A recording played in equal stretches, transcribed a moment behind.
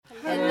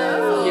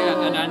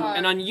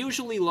An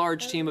unusually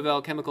large team of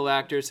alchemical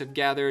actors have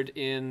gathered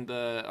at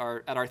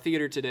our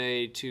theater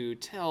today to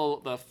tell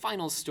the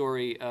final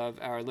story of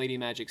our Lady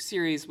Magic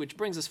series, which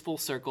brings us full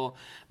circle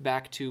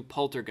back to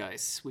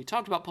Poltergeist. We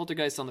talked about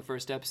Poltergeist on the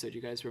first episode,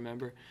 you guys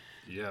remember?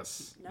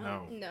 Yes.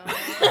 No.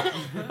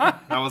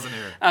 I wasn't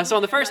here. So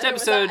on the first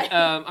episode,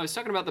 I was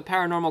talking about the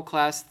paranormal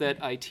class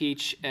that I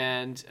teach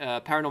and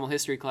paranormal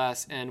history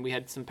class, and we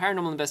had some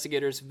paranormal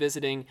investigators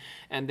visiting,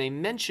 and they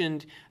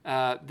mentioned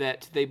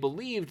that they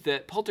believed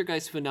that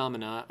poltergeist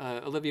phenomena.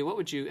 Olivia,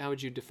 how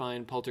would you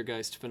define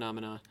poltergeist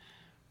phenomena?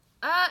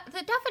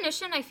 The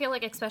definition, I feel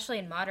like, especially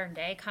in modern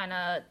day, kind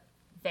of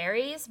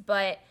varies,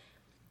 but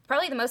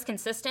probably the most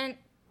consistent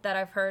that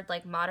I've heard,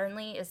 like,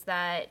 modernly is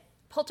that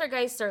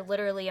poltergeists are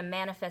literally a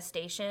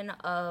manifestation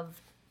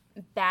of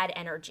bad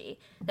energy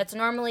that's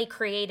normally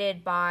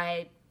created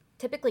by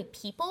typically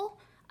people.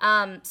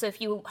 So if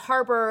you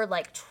harbor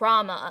like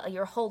trauma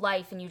your whole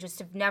life and you just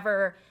have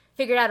never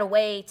figured out a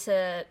way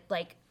to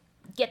like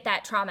get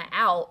that trauma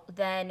out,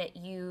 then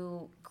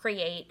you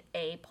create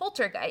a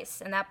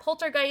poltergeist, and that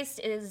poltergeist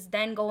is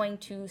then going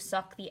to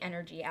suck the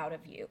energy out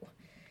of you.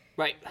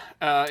 Right.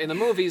 In the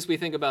movies, we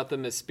think about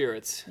them as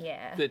spirits.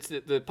 Yeah.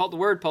 The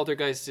word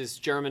poltergeist is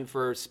German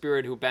for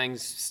spirit who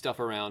bangs stuff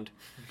around.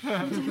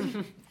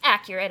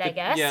 Accurate, I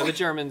guess. Yeah, the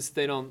Germans,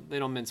 they don't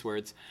mince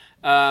words.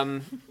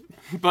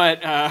 But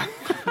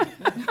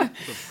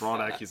It's a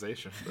broad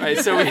accusation. right,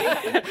 so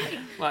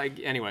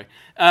anyway.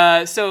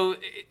 So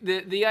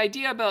the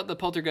idea about the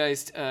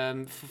poltergeist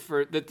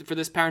for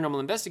this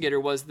paranormal investigator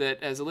was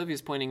that, as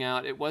Olivia's pointing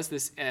out, it was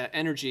this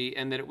energy,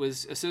 and that it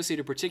was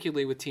associated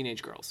particularly with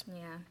teenage girls.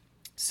 Yeah.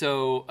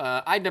 So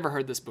I'd never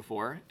heard this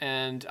before,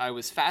 and I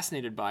was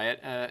fascinated by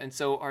it. And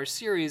so our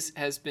series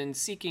has been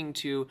seeking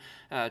to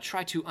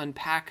try to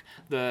unpack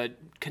the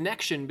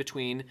connection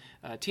between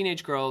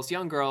teenage girls,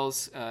 young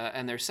girls,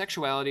 and their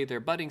sexuality, their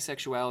budding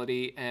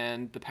sexuality,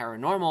 and the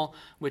paranormal,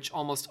 which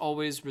almost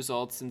always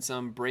results in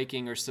some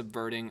breaking or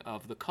subverting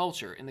of the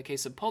culture. In the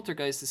case of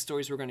Poltergeist, the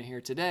stories we're going to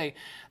hear today,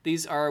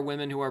 these are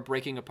women who are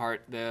breaking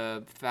apart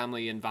the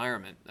family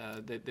environment.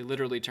 They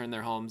literally turn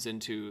their homes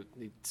into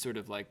the sort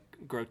of like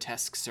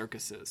grotesque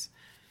circuses.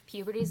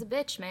 Puberty's a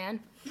bitch,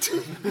 man.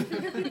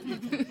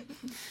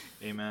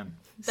 Amen.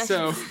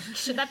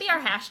 Should that be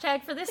our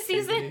hashtag for this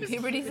season?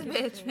 Puberty's a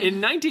bitch.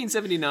 In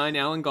 1979,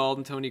 Alan Gauld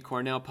and Tony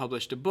Cornell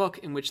published a book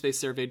in which they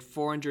surveyed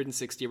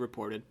 460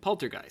 reported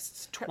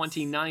poltergeists.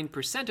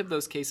 29% of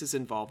those cases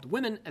involved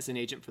women as an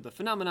agent for the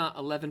phenomena,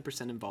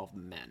 11% involved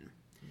men.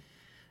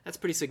 That's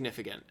pretty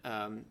significant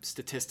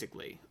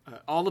statistically.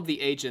 All of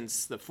the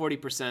agents, the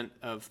 40%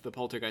 of the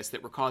poltergeists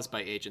that were caused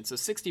by agents, so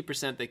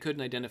 60% they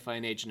couldn't identify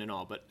an agent at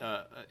all, but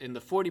in the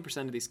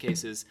 40% of these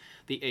cases,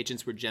 the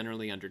agents were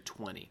generally under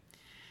 20.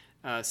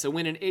 So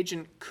when an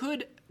agent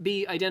could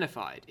be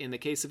identified, in the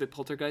case of a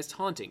poltergeist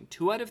haunting,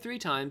 2 out of 3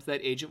 times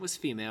that agent was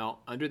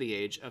female under the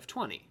age of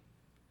 20.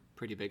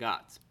 Pretty big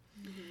odds.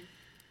 Mm-hmm.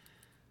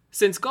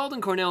 Since Gauld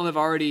and Cornell have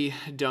already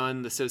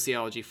done the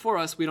sociology for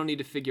us, we don't need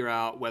to figure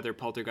out whether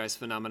poltergeist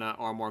phenomena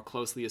are more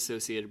closely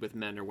associated with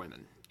men or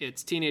women.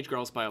 It's teenage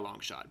girls by a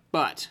long shot.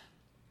 But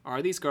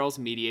are these girls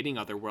mediating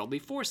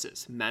otherworldly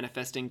forces,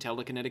 manifesting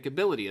telekinetic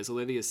ability, as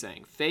Olivia is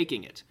saying,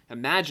 faking it,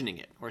 imagining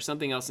it, or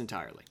something else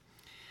entirely?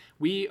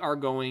 We are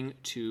going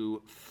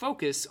to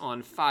focus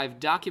on 5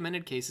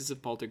 documented cases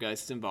of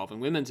poltergeists involving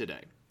women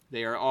today.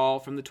 They are all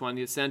from the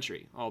 20th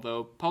century,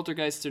 although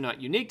poltergeists are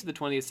not unique to the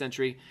 20th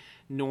century,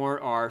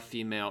 nor are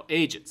female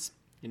agents.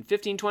 In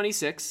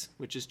 1526,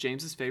 which is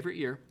James's favorite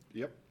year,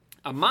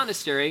 a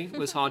monastery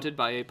was haunted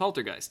by a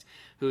poltergeist,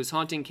 whose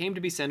haunting came to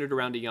be centered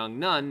around a young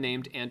nun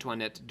named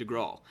Antoinette de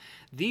Grawl.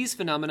 These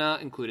phenomena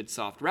included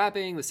soft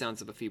rapping, the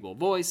sounds of a feeble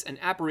voice, and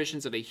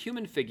apparitions of a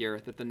human figure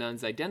that the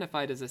nuns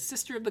identified as a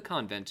sister of the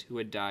convent who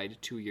had died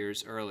 2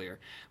 years earlier.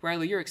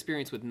 Riley, your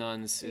experience with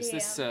nuns, is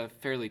this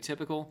fairly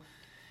typical?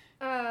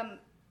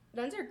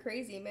 Nuns are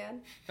crazy,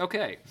 man.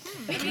 Okay.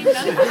 I mean,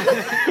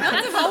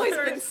 nuns have always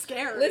been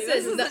scary.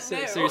 Listen,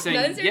 So you're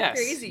saying nuns are yes.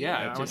 crazy.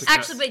 Yeah.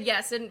 Actually, but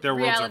yes, in Their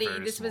worlds are reality,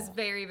 very this was small.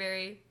 very,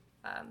 very,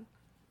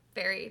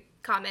 very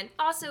common.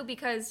 Also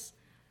because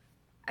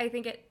I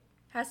think it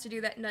has to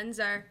do that nuns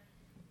are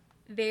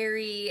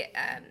very,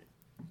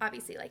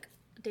 obviously, like,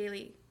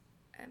 daily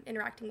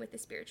interacting with the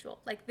spiritual.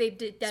 Like, they've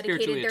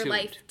dedicated their attuned.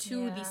 life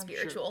to the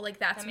spiritual. Sure. Like,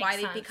 that's That why makes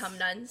they sense. become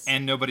nuns.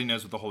 And nobody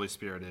knows what the Holy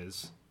Spirit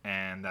is,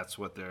 and that's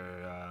what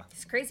they're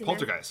It's crazy, man.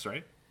 poltergeists,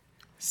 right?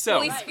 So,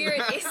 Holy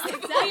Spirit is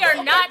We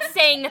are not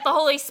saying that the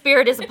Holy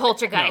Spirit is a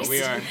poltergeist.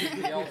 we are.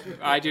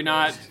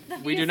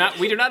 We do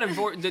not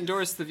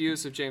endorse the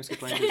views of James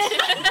Kaplanis.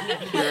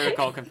 Here are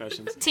Call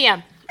Confessions.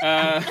 TM. Hey,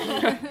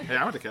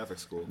 I went to Catholic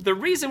school. The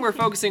reason we're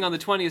focusing on the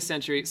 20th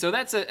century, so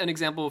that's an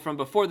example from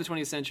before the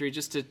 20th century,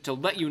 just to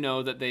let you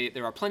know that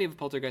there are plenty of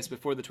poltergeists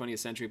before the 20th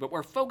century, but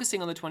we're focusing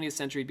on the 20th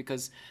century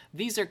because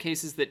these are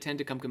cases that tend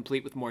to come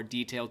complete with more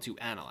detail to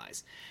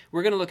analyze.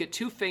 We're going to look at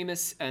 2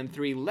 famous and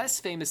 3 less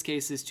famous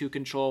cases to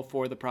control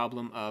for the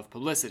problem of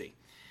publicity.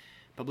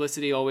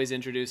 Publicity always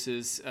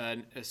introduces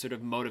a sort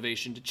of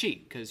motivation to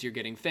cheat because you're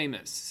getting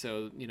famous.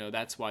 So,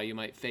 that's why you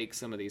might fake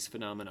some of these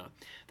phenomena.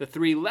 The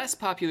 3 less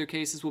popular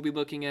cases we'll be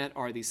looking at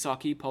are the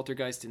Sawkey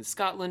poltergeist in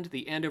Scotland,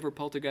 the Andover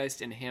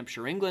poltergeist in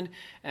Hampshire, England,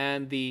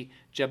 and the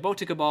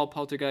Jaboticabal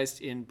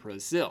poltergeist in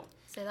Brazil.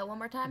 Say that one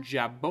more time.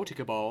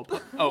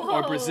 Jaboticabal.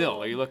 Or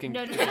Brazil. Are you looking?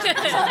 No.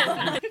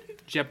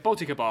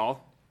 Jaboticabal.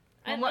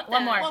 One more.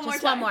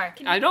 Just one more.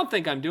 I don't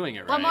think I'm doing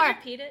it right. One more.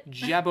 Repeat it.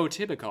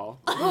 Jabotibical.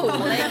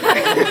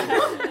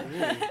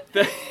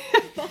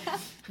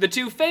 The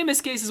 2 famous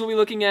cases we'll be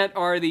looking at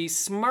are the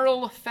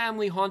Smurl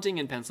family haunting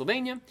in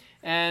Pennsylvania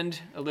and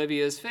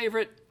Olivia's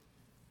favorite,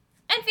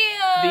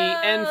 Enfield.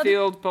 the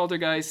Enfield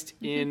poltergeist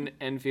in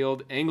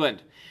Enfield,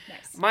 England.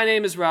 Nice. My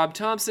name is Rob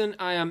Thompson.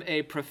 I am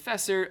a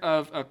professor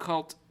of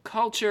occult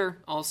culture,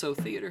 also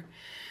theater.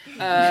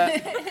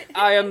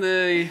 I am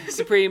the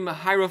Supreme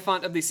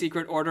Hierophant of the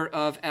Secret Order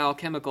of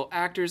Alchemical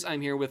Actors. I'm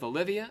here with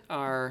Olivia,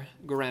 our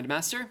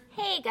Grandmaster.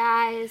 Hey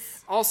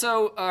guys.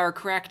 Also, our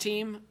cracked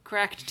team.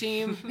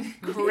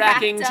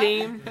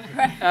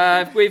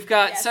 We've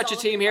got such a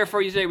team here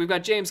for you today. We've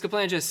got James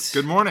Kaplangis.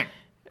 Good morning.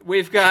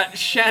 We've got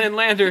Shannon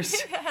Landers.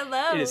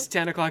 Hello. It is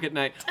 10 o'clock at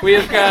night.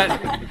 We've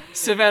got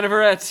Savannah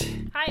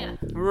Verrett. Hiya.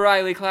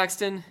 Riley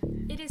Claxton.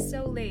 It is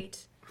so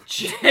late.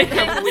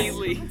 Jacob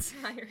Wheatley.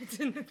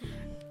 Tired.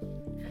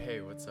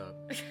 Hey, what's up?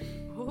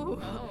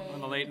 On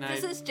the late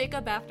night. This is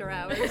Jacob After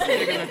Hours.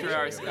 Jacob After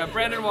Hours.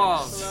 Brandon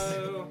Walls.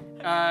 Hello.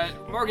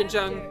 Morgan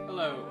Chung.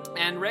 Hello.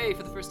 And Ray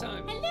for the first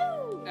time. Hello.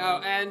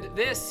 Oh, and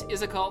this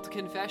is Occult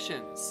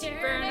Confessions. We,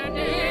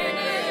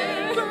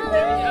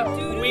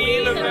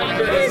 the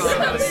members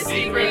of the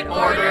Secret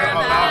Order of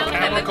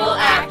Alchemical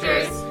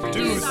Actors,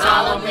 do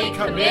solemnly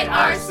commit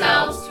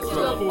ourselves to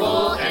a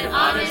full and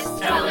honest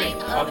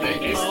telling of the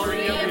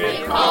history of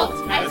the occult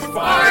as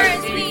far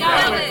as we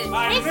know it.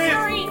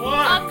 History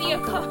of the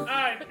occult.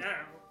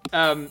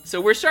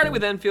 So we're starting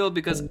with Enfield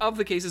because of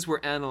the cases we're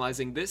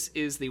analyzing, this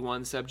is the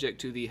one subject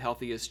to the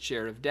healthiest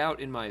share of doubt,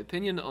 in my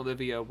opinion.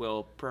 Olivia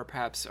will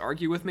perhaps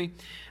argue with me.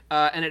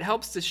 And it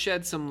helps to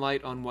shed some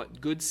light on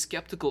what good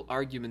skeptical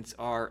arguments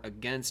are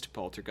against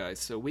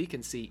poltergeist so we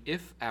can see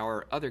if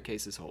our other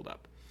cases hold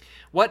up.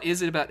 What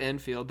is it about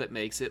Enfield that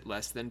makes it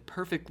less than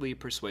perfectly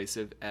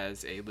persuasive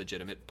as a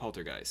legitimate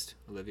poltergeist?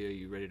 Olivia, are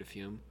you ready to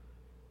fume?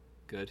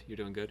 Good? You're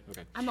doing good?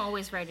 Okay. I'm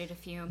always ready to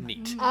fume.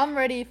 Neat. I'm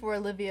ready for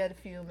Olivia to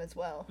fume as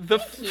well. The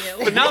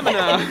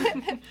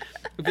phenomena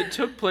that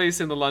took place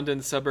in the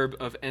London suburb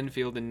of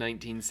Enfield in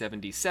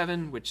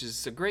 1977, which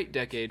is a great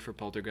decade for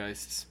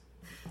poltergeists.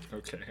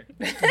 Okay.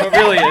 It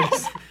really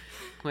is.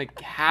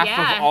 Like half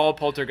Yeah. of all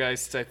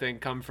poltergeists, I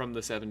think, come from the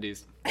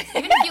 70s.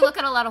 Even if you look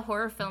at a lot of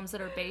horror films that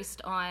are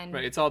based on,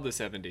 Right, it's all the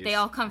 70s. they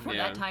all come from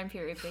Yeah. that time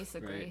period,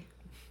 basically. Right.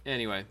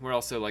 Anyway, we're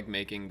also like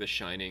making The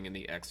Shining and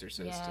The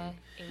Exorcist. Yeah,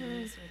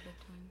 80s were a big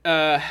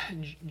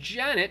time.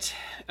 Janet,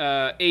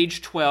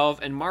 age 12,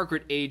 and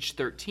Margaret, age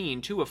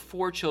 13, 2 of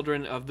 4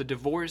 children of the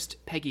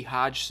divorced Peggy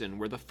Hodgson,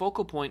 were the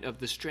focal point of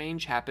the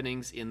strange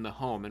happenings in the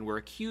home and were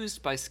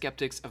accused by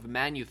skeptics of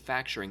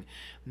manufacturing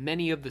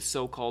many of the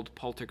so-called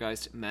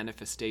poltergeist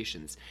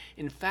manifestations.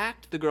 In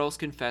fact, the girls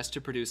confessed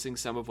to producing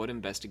some of what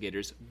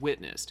investigators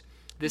witnessed.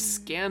 This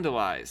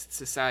scandalized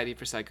Society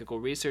for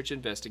Psychical Research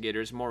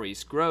investigators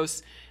Maurice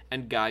Gross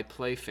and Guy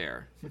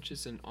Playfair, which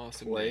is an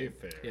awesome name.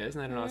 Playfair. Yeah, isn't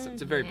that an awesome?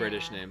 It's a very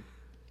British Yeah. name.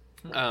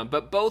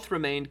 But both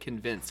remained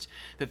convinced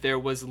that there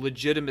was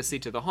legitimacy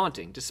to the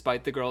haunting,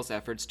 despite the girls'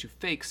 efforts to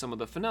fake some of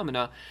the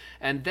phenomena,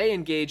 and they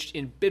engaged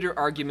in bitter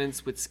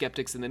arguments with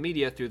skeptics in the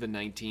media through the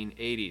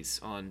 1980s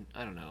on,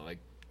 I don't know, like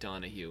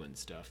Donahue and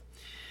stuff.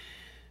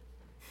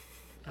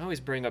 I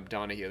always bring up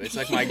Donahue. It's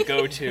like my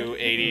go-to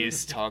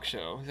 80s talk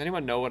show. Does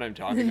anyone know what I'm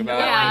talking about?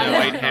 Yeah.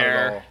 White Not at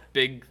hair, all.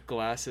 big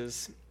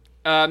glasses.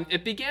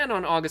 It began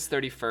on August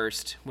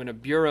 31st when a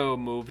bureau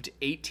moved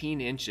 18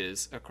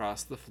 inches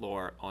across the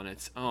floor on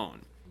its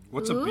own.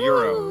 What's a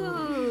bureau?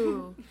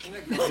 Ooh.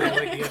 Like the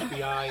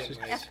FBI. and,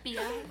 like,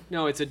 FBI?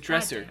 No, it's a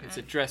dresser. It's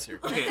a dresser.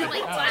 So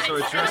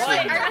it's just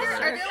Are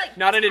there like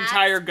Not an tax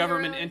entire bureaus?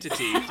 government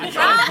entity to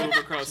try and move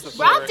across the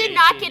floor. Rob did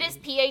not 18. get his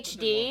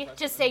PhD.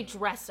 Just say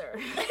dresser.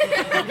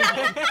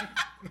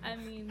 I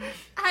mean,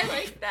 I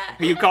like that.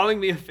 Are you calling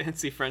me a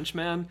fancy French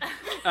man?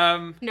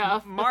 No,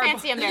 a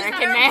fancy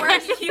American man.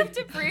 You have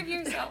to prove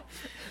yourself.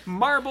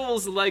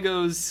 Marbles,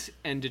 Legos,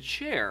 and a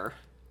chair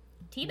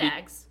Tea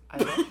bags.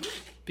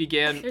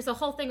 began. There's a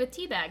whole thing with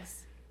tea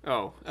bags.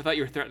 Oh, I thought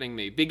you were threatening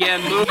me.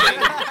 Began moving.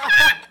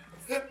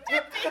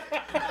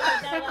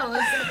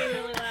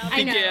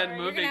 I know. Began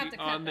moving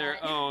on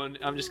their own.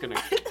 I'm just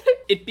gonna.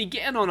 It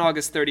began on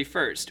August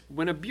 31st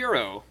when a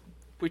bureau,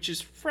 which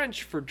is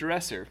French for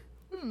dresser,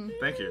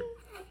 Thank you.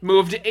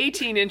 moved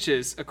 18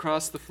 inches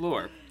across the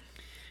floor.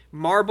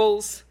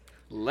 Marbles,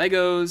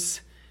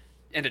 Legos,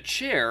 and a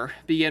chair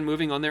began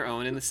moving on their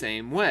own in the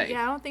same way.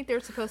 Yeah, I don't think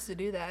they're supposed to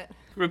do that.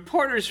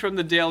 Reporters from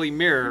the Daily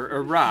Mirror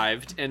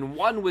arrived, and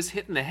one was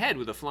hit in the head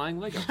with a flying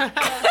Lego.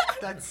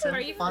 That's so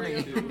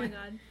funny. Oh my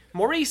god.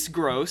 Maurice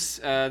Gross,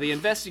 the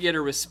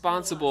investigator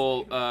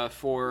responsible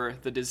for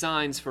the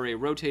designs for a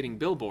rotating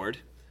billboard,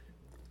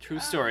 True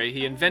story.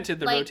 He invented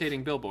the Like-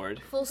 rotating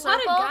billboard. Full What a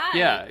circle.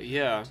 guy.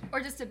 Yeah. Or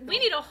just a We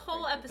need a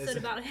whole episode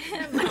about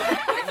him.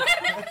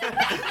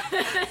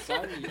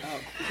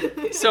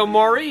 So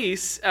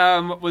Maurice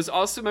was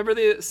also a member of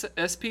the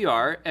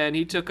SPR, and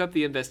he took up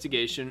the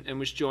investigation and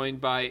was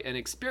joined by an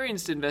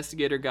experienced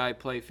investigator, Guy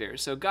Playfair.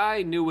 So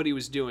Guy knew what he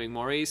was doing.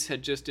 Maurice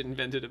had just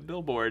invented a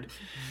billboard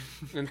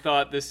and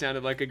thought this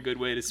sounded like a good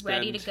way to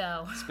Ready to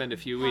go. spend a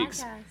few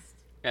weeks.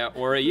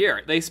 Or a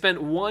year. They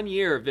spent 1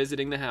 year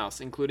visiting the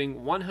house,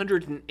 including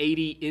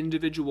 180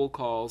 individual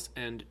calls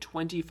and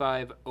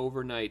 25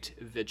 overnight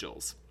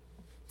vigils.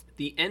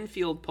 The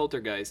Enfield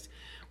poltergeist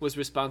was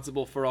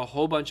responsible for a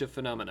whole bunch of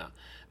phenomena,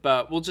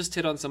 but we'll just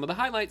hit on some of the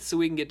highlights so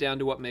we can get down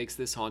to what makes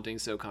this haunting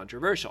so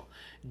controversial.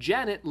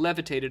 Janet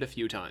levitated a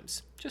few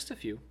times. Just a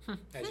few.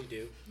 As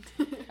you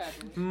do.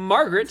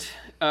 Margaret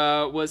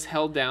was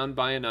held down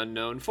by an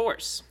unknown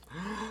force.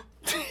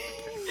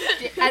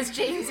 as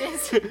James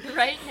is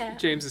right now.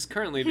 James is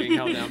currently being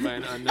held down by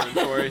an unknown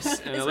force,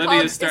 and It's Olivia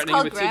called- is starting it's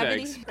him with called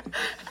tea gravity. bags.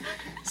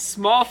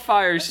 Small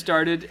fires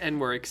started and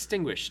were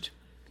extinguished.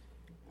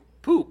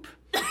 Poop.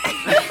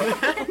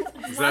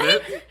 Is that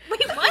it?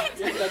 Wait, what?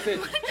 That's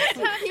it.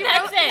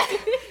 That's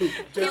it.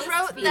 He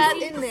wrote that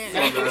in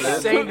there.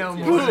 Say no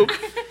more.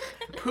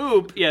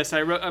 Poop. Yes,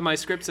 I wrote. My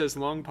script says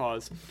long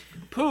pause.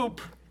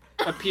 Poop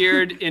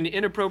appeared in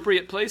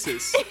inappropriate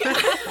places.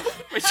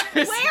 Which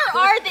is, Where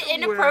are the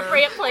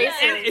inappropriate places?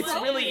 it's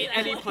really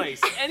any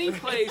place. Any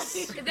place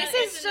This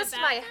is just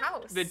my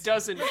house. that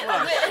doesn't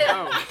flush.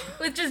 Oh.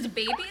 With just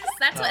babies?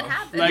 That's what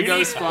happens.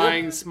 Legos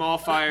flying, small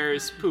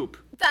fires, poop.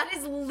 That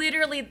is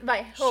literally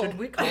my home. Should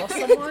we call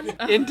someone?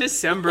 In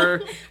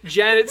December,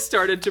 Janet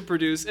started to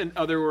produce an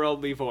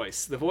otherworldly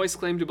voice. The voice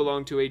claimed to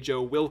belong to a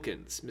Joe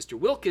Wilkins. Mr.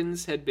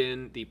 Wilkins had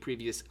been the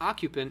previous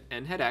occupant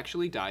and had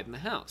actually died in the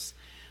house.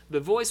 The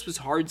voice was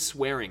hard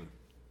swearing.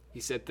 He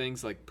said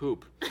things like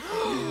poop.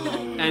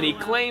 And he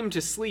claimed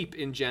to sleep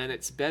in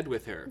Janet's bed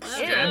with her.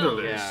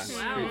 Scandalous.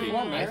 Yeah, creepy.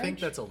 I think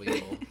that's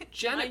illegal.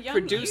 Janet young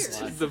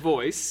produced years. the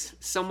voice,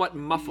 somewhat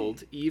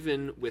muffled,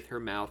 even with her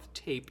mouth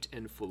taped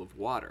and full of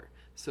water.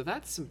 So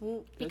that's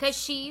some... Because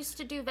she used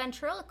to do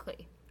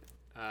ventriloquy.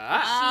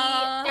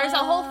 Ah. There's a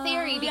whole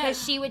theory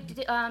because she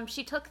would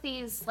she took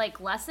these like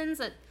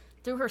lessons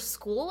through her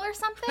school or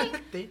something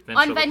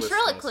on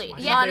ventriloquy.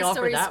 Yeah, they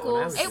offered Montessori that when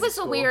I was schools. It was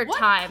a in weird What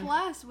time.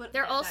 class would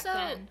There back also,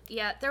 then?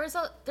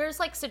 there's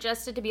like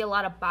suggested to be a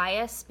lot of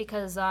bias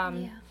because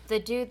the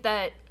dude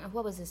that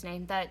what was his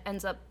name that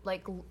ends up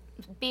like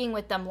being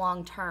with them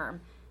long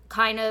term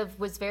kind of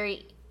was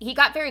he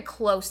got very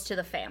close to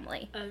the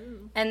family.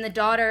 And the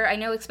daughter, I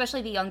know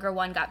especially the younger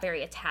one, got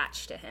very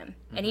attached to him.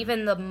 And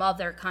even the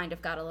mother kind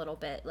of got a little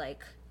bit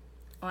like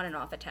on and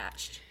off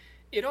attached.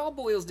 It all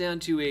boils down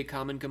to a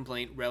common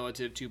complaint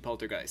relative to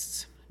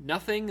poltergeists.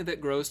 Nothing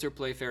that Gross or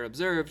Playfair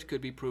observed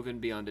could be proven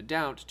beyond a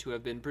doubt to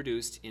have been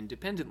produced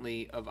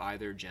independently of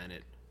either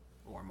Janet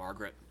or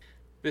Margaret.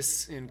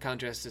 This in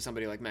contrast to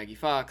somebody like Maggie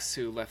Fox,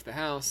 who left the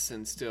house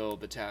and still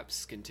the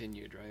taps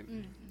continued, right?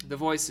 The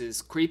voice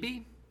is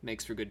creepy,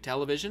 makes for good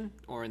television,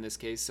 or in this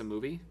case, a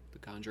movie, The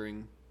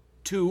Conjuring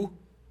 2,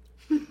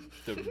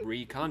 The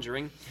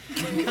Reconjuring.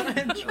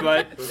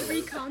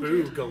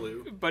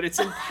 But it's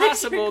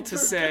impossible to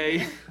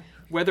say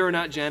whether or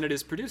not Janet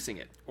is producing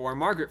it, or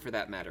Margaret for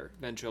that matter.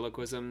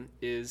 Ventriloquism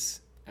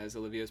is, as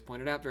Olivia has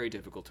pointed out, very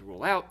difficult to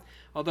rule out,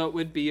 although it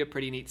would be a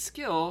pretty neat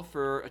skill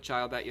for a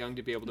child that young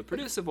to be able to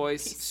produce a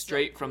voice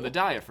straight from the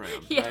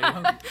diaphragm.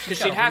 Right? Because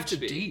she'd have to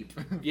be. Deep.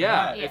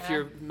 Yeah, Yeah. if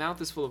your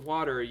mouth is full of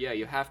water,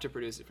 you have to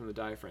produce it from the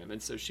diaphragm.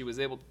 And so she was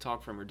able to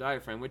talk from her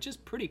diaphragm, which is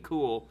pretty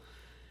cool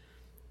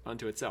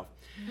unto itself.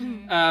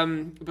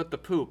 But the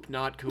poop,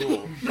 not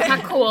cool.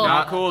 Not cool.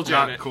 Not cool,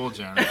 Janet. Not cool,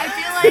 Janet.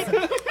 I feel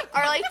like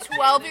our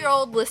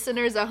 12-year-old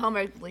listeners at home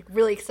are like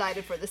really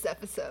excited for this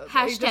episode.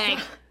 Like, just-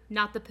 Hashtag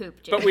not the poop.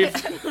 But Janet.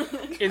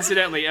 we've,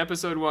 incidentally,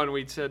 episode 1,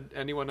 we said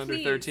anyone under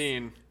Please.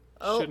 13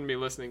 shouldn't be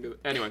listening to.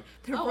 Anyway,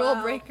 They're rule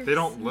breakers. They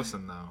don't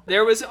listen though.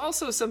 there was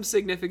also some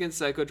significant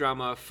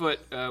psychodrama afoot,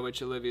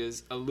 which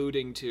Olivia's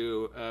alluding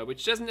to,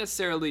 which doesn't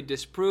necessarily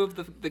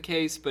disprove the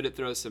case, but it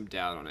throws some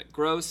doubt on it.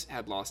 Gross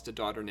had lost a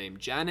daughter named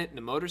Janet in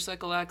a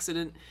motorcycle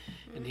accident,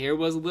 and here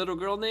was a little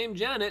girl named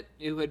Janet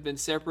who had been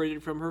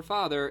separated from her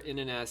father in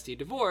a nasty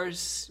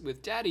divorce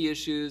with daddy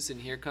issues,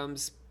 and here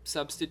comes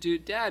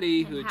substitute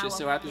daddy, who how just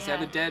so about happens to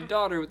have a that? dead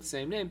daughter with the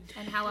same name.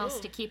 And how else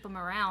to keep them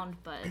around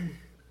but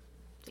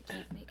to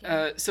keep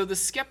making So the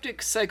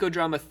skeptic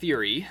psychodrama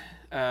theory,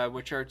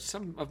 which are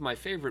some of my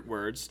favorite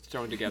words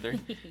thrown together,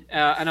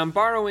 and I'm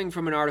borrowing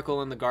from an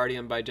article in The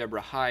Guardian by Deborah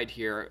Hyde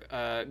here,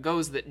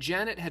 goes that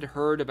Janet had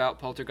heard about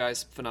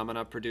poltergeist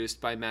phenomena produced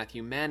by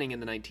Matthew Manning in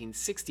the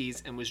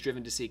 1960s and was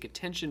driven to seek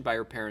attention by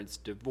her parents'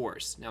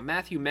 divorce. Now,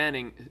 Matthew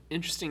Manning,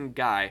 interesting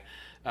guy.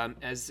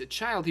 As a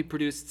child, he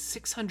produced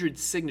 600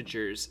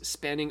 signatures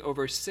spanning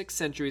over 6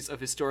 centuries of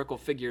historical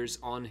figures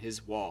on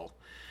his wall.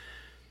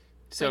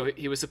 So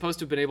he was supposed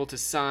to have been able to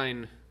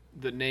sign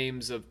the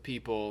names of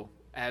people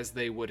as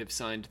they would have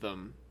signed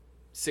them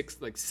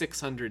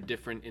 600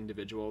 different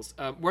individuals.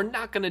 We're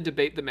not going to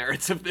debate the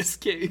merits of this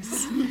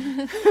case.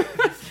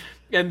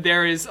 And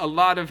there is a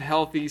lot of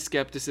healthy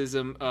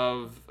skepticism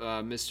of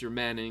Mr.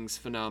 Manning's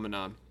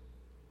phenomenon.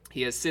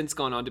 He has since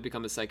gone on to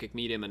become a psychic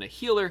medium and a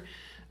healer,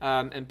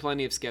 and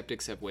plenty of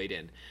skeptics have weighed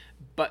in.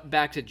 But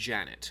back to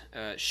Janet.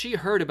 She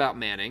heard about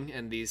Manning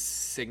and these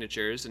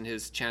signatures and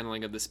his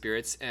channeling of the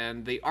spirits,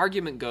 and the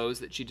argument goes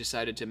that she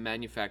decided to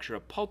manufacture a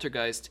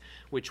poltergeist,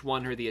 which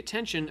won her the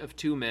attention of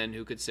 2 men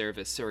who could serve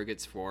as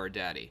surrogates for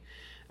Daddy.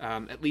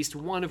 At least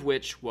one of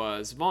which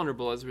was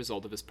vulnerable as a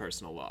result of his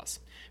personal loss.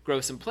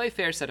 Gross and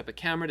Playfair set up a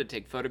camera to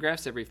take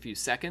photographs every few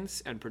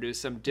seconds and produce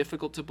some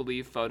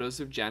difficult-to-believe photos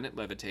of Janet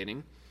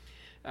levitating.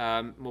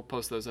 We'll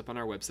post those up on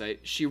our website.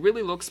 She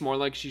really looks more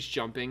like she's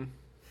jumping,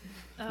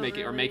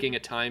 or making a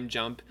time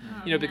jump,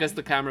 because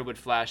the camera would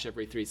flash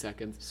every 3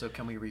 seconds. So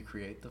can we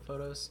recreate the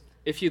photos?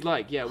 If you'd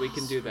like, yeah, we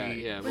can do that.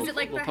 Yeah, Was it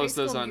like we'll the post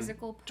High those School on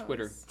Musical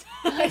Twitter.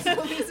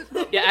 pose?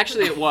 Yeah,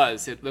 actually, it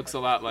was. It looks a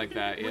lot like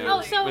that. Yeah,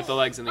 Oh, so with the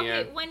legs in the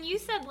air. when you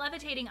said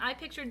levitating, I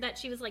pictured that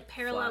she was like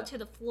parallel Flat. to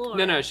the floor.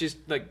 No, she's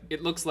like.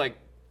 It looks like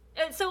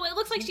So it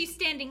looks like she's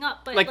standing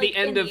up, but like the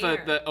end in of the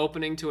air. the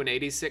opening to an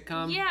 '80s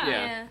sitcom.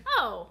 Yeah.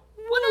 Oh,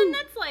 well then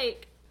that's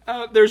like.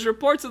 There's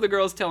reports of the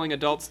girls telling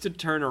adults to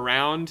turn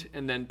around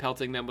and then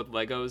pelting them with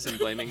Legos and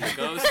blaming the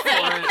ghost for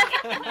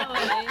it. No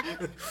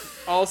way.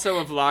 Also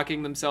of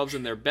locking themselves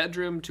in their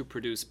bedroom to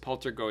produce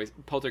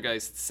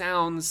poltergeist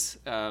sounds,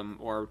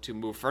 or to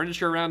move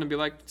furniture around and be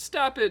like,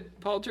 "Stop it,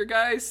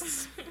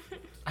 poltergeists!"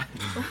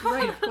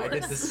 Right, of course. I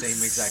did the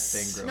same exact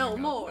thing No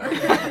growing more.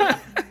 up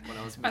when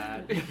I was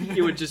mad.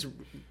 You would just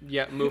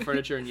move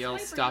furniture and yell,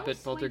 "Stop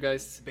it,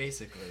 poltergeists!"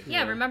 Basically.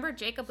 Yeah, remember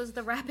Jacob was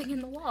the rapping in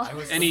the wall. I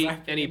was Any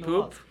slapping any in the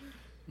poop? walls.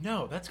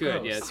 No, that's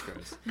Good. gross. Yeah, it's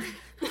gross.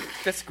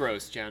 That's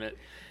gross, Janet.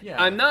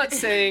 Yeah. I'm not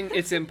saying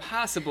it's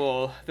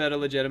impossible that a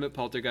legitimate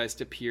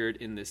poltergeist appeared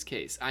in this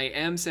case. I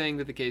am saying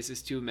that the case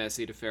is too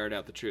messy to ferret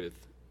out the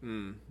truth.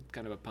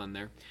 Kind of a pun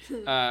there.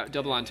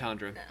 Double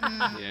entendre.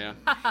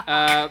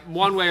 Yeah.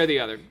 One way or the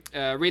other.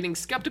 Reading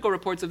skeptical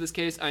reports of this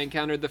case, I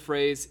encountered the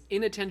phrase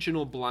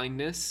inattentional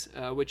blindness,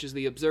 which is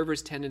the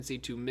observer's tendency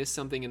to miss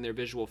something in their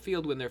visual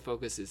field when their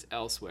focus is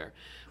elsewhere.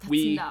 That's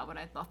not what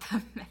I thought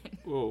that meant.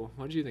 Whoa,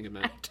 what did you think it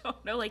meant? I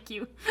don't know, like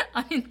you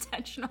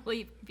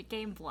unintentionally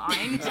became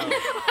blind.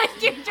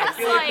 Like you just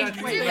like.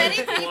 Do many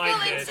people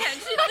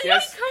intentionally?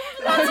 Yes.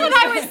 That's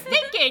what I was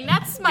thinking.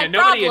 That's my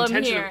Nobody problem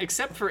intentionally, here.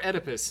 except for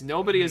Oedipus,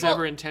 nobody has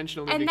ever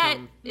intentionally And that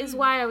become. is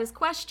why I was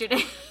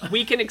questioning.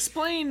 We can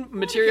explain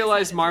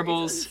materialized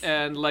marbles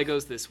and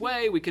Legos this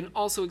way. We can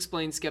also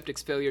explain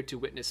skeptics' failure to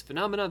witness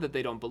phenomena that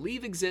they don't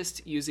believe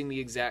exist using the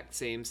exact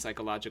same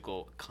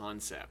psychological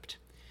concept.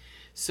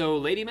 So,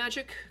 lady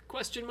magic?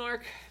 Question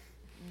mark.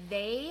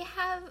 They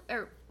have,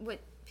 or what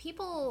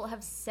people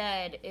have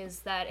said is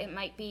that it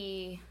might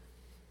be.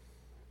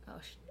 Oh,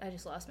 I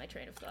just lost my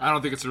train of thought. I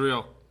don't think it's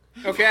real.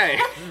 Okay.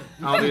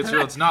 I don't think it's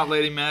real. It's not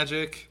Lady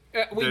Magic.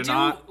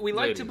 We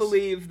like to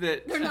believe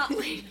that They're not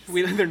ladies.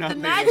 they're not The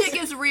ladies.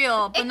 magic is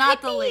real, but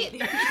not the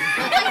lady.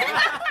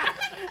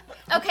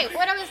 Okay,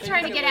 what I was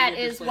trying to get at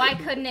is why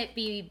couldn't it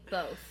be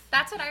both?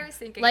 That's what I was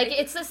thinking. Like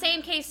it's the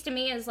same case to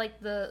me as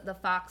like the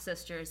Fox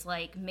sisters.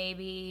 Like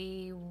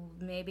maybe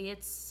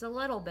it's a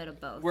little bit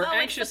of both. We're Oh,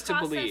 anxious it's the to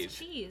processed believe.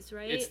 cheese,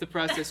 right? It's the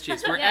processed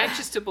cheese. We're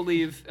anxious to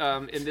believe,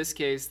 in this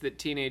case, that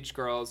teenage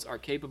girls are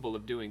capable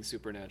of doing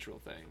supernatural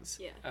things.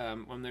 Yeah.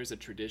 When there's a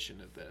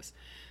tradition of this,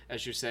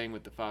 as you're saying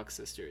with the Fox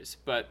sisters,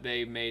 but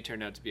they may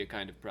turn out to be a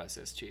kind of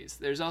processed cheese.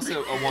 There's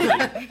also a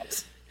woman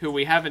who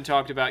we haven't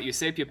talked about.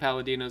 Eusapia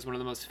Palladino is one of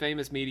the most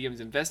famous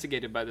mediums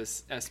investigated by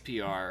this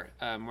SPR.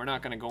 We're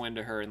not going to go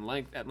into her at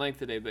length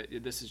today, but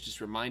this is just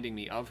reminding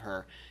me of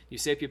her.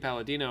 Eusapia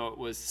Palladino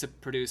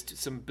produced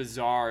some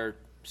bizarre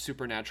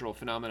supernatural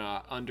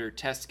phenomena under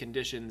test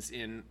conditions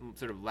in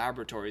sort of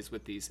laboratories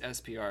with these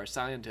SPR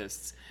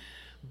scientists,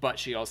 but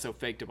she also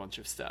faked a bunch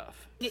of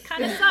stuff. It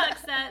kind of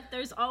sucks that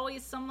there's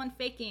always someone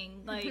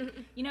faking. Like,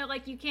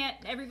 like you can't,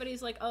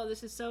 everybody's like, oh,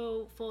 this is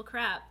so full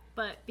crap.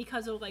 But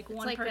because of like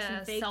one like person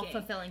a faking.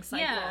 self-fulfilling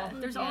cycle. Yeah,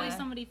 there's always Yeah.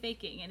 somebody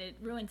faking and it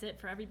ruins it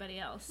for everybody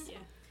else. Yeah.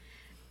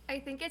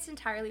 I think it's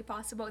entirely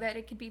possible that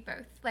it could be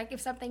both. Like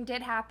if something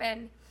did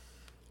happen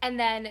and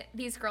then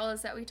these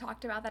girls that we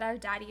talked about that have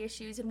daddy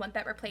issues and want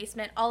that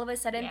replacement, all of a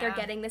sudden they're Yeah.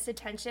 getting this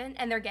attention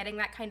and they're getting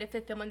that kind of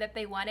fulfillment that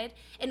they wanted.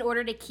 In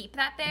order to keep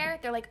that there,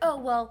 they're like, oh,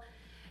 well,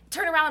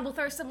 turn around, we'll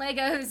throw some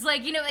Legos.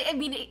 Like, I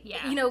mean,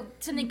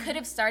 something could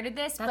have started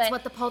this, That's but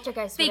what the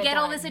poltergeist. they would get have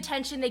all done. this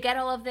attention, they get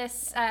all of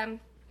this,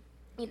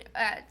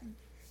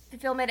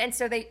 fulfillment, and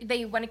so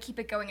they want to keep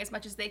it going as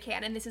much as they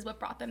can, and this is what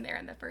brought them there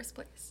in the first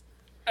place.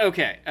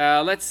 Okay,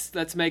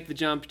 let's make the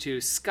jump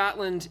to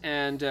Scotland,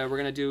 and we're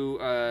going to do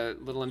a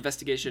little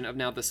investigation of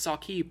now the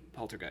Sauchie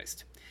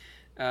poltergeist.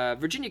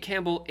 Virginia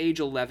Campbell, age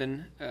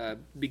 11,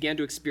 began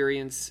to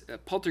experience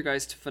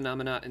poltergeist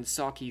phenomena in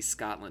Sauchie,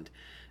 Scotland.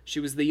 She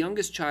was the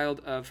youngest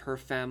child of her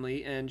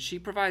family, and she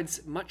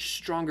provides much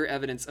stronger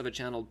evidence of a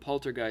channeled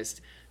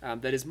poltergeist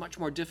that is much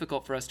more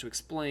difficult for us to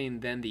explain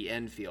than the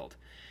Enfield.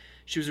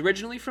 She was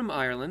originally from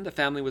Ireland. The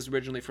family was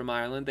originally from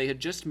Ireland. They had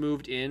just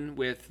moved in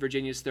with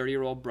Virginia's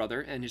 30-year-old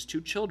brother and his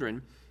 2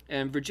 children,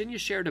 and Virginia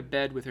shared a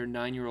bed with her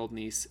 9-year-old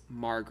niece,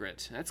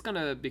 Margaret. That's going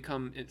to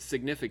become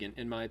significant,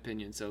 in my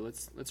opinion, so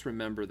let's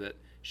remember that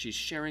she's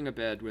sharing a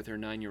bed with her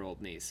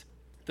 9-year-old niece.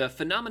 The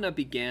phenomena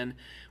began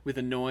with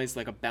a noise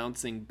like a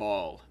bouncing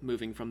ball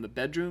moving from the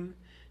bedroom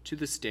to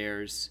the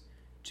stairs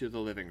to the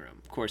living room.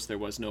 Of course, there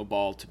was no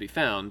ball to be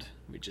found.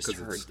 We just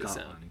heard the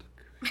sound.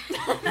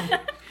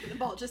 The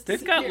ball just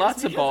They've got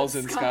lots of balls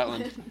in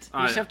Scotland.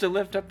 You just have to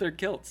lift up their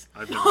kilts.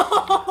 We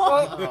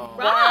are no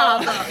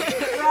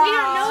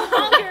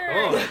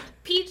longer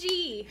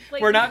PG.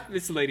 Like, We're not.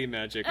 It's lady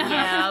magic. We're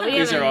not- we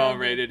These are haven't- all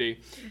rated E.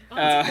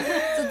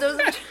 So those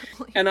are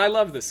And I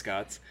love the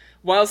Scots.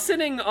 While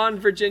sitting on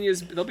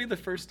Virginia's... They'll be the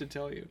first to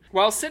tell you.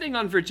 While sitting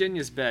on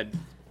Virginia's bed,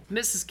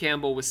 Mrs.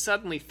 Campbell was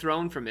suddenly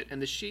thrown from it,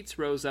 and the sheets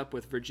rose up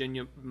with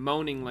Virginia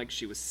moaning like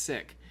she was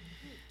sick.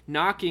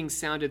 Knocking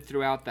sounded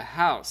throughout the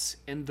house,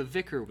 and the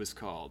vicar was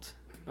called.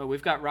 Oh,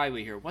 we've got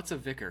Riley here. What's a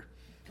vicar?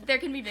 There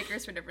can be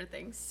vicars for different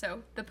things. So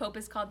the Pope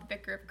is called the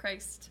Vicar of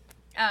Christ.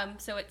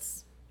 So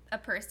it's a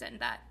person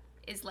that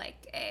is like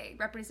a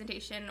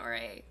representation or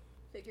a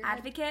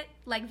advocate,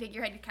 like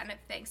figurehead kind of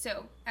thing.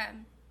 So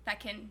that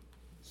can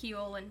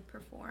heal and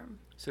perform.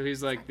 So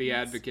he's like the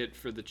advocate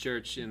for the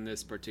church in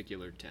this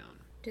particular town.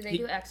 Do they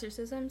do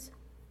exorcisms?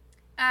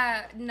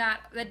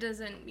 That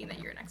doesn't mean that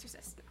you're an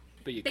exorcist.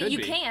 But you That could you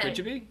be. can. Could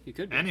you be? You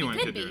could be. Anyone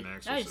could could do be. an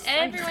exorcism.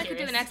 Everyone could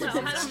do an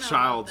exorcism. I don't know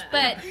Child's about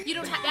that. But you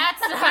don't have.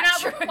 You're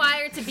not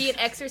required to be an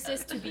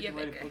exorcist to be a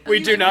vicar.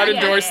 We do not Yeah,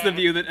 endorse yeah, the yeah.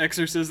 view that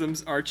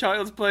exorcisms are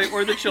child's play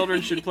or the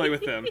children should play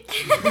with them.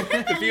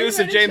 The views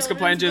of James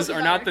Kaplanges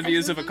are not the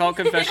views of Occult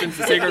Confessions,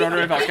 the Sacred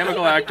Order of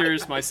Alchemical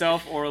Actors,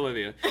 myself, or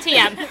Olivia.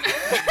 TM.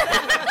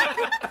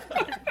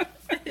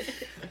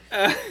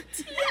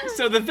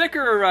 So the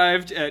vicar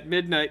arrived at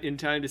midnight in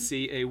time to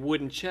see a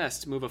wooden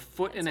chest move a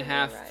foot and a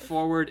half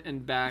forward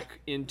and back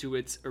into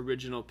its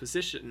original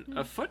position.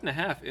 A foot and a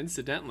half,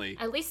 incidentally.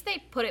 At least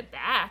they put it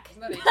back.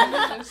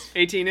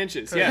 18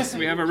 inches. Yes,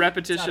 we have a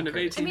repetition of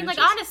 18 I mean, like,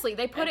 inches. honestly,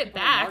 they put it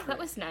back. That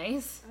was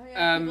nice. Oh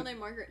yeah, Um, people named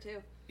Margaret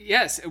too.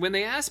 Yes, when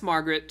they asked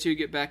Margaret to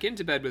get back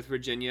into bed with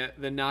Virginia,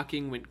 the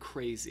knocking went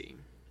crazy.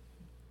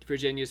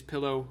 Virginia's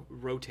pillow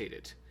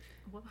rotated.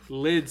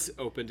 Lids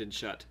opened and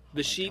shut.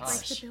 The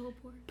sheets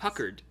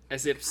puckered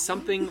as if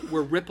something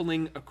were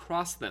rippling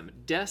across them.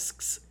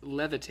 Desks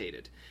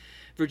levitated.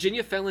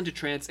 Virginia fell into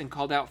trance and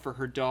called out for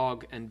her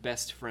dog and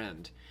best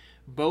friend.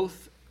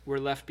 Both were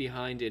left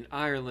behind in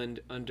Ireland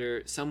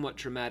under somewhat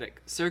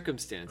traumatic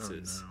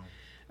circumstances. Oh,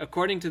 no.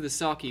 According to the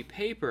Sawkey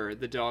paper,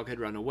 the dog had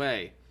run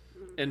away,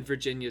 and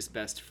Virginia's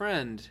best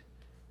friend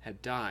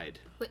had died.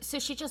 Wait, so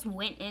she just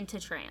went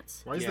into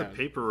trance. Why is Yeah. the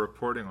paper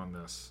reporting on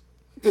this?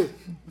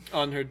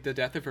 On the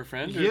death of her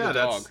friend or Yeah, the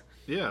that's dog?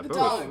 yeah, both.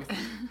 Dog.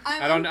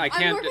 I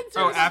can't-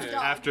 Oh,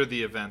 after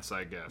the events,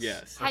 I guess.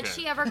 Yes. Had Okay.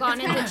 she ever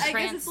gone into I guess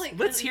trance? it's like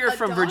Let's a- hear a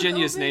from dog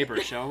Virginia's omen.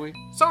 neighbor, shall we?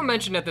 Someone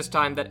mentioned at this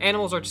time that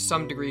animals are to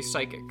some degree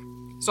psychic.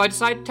 So I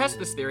decided to test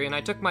this theory and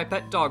I took my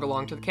pet dog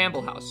along to the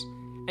Campbell house.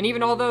 And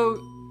even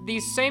although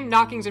these same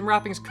knockings and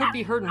rappings could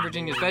be heard in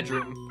Virginia's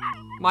bedroom,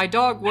 my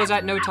dog was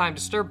at no time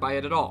disturbed by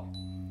it at all.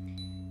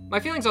 My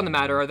feelings on the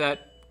matter are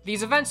that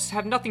these events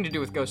have nothing to do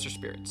with ghosts or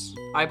spirits.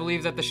 I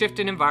believe that the shift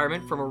in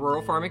environment from a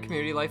rural farming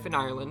community life in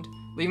Ireland,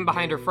 leaving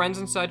behind her friends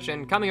and such,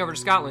 and coming over to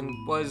Scotland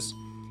was,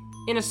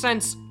 in a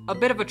sense, a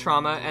bit of a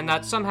trauma, and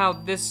that somehow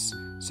this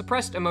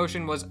suppressed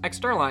emotion was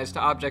externalized to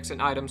objects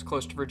and items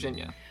close to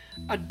Virginia.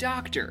 A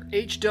doctor,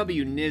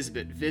 H.W.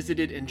 Nisbet,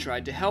 visited and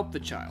tried to help the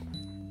child.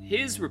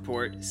 His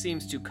report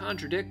seems to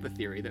contradict the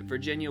theory that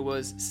Virginia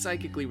was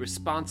psychically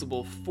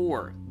responsible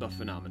for the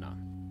phenomena.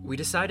 We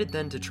decided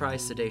then to try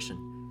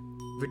sedation.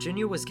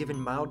 Virginia was given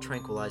mild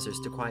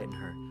tranquilizers to quieten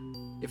her.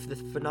 If the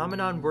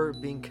phenomenon were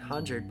being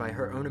conjured by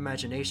her own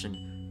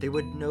imagination, they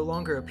would no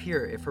longer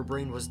appear if her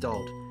brain was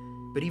dulled.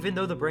 But even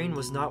though the brain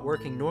was not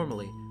working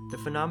normally, the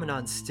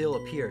phenomenon still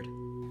appeared.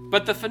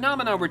 But the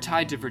phenomena were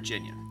tied to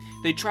Virginia.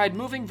 They tried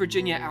moving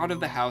Virginia out of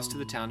the house to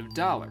the town of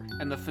Dollar,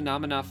 and the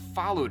phenomena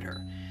followed her,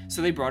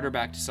 so they brought her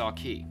back to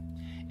Sawkey.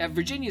 At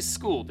Virginia's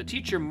school, the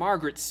teacher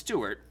Margaret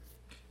Stewart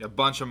A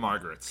bunch of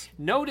Margarets.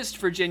 noticed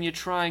Virginia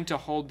trying to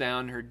hold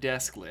down her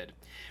desk lid.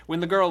 When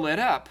the girl lit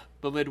up,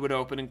 the lid would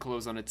open and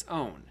close on its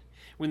own.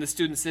 When the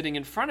student sitting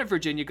in front of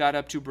Virginia got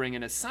up to bring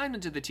an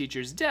assignment to the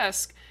teacher's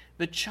desk,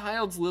 the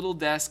child's little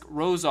desk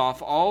rose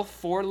off all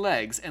 4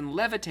 legs and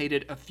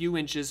levitated a few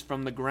inches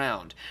from the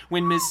ground.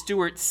 When Miss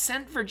Stewart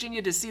sent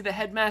Virginia to see the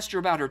headmaster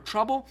about her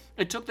trouble,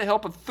 it took the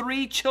help of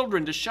 3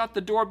 children to shut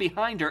the door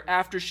behind her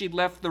after she'd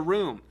left the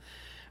room.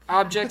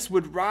 Objects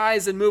would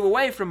rise and move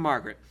away from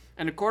Margaret.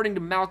 And according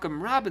to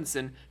Malcolm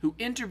Robinson, who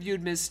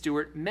interviewed Ms.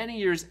 Stewart many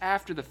years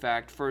after the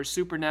fact for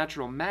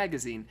Supernatural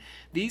magazine,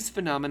 these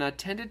phenomena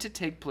tended to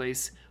take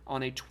place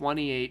on a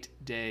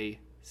 28-day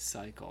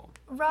cycle.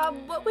 Rob,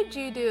 what would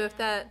you do if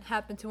that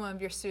happened to one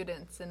of your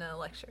students in a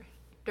lecture,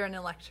 during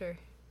a lecture?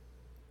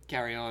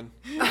 Carry on.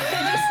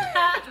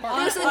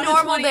 Just a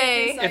normal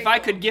day. If I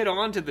could get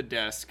onto the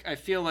desk, I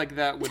feel like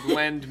that would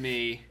lend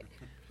me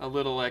a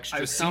little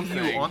extra I've seen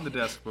something. you on the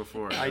desk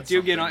before. I That's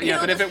do get something. on, yeah,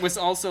 but if it was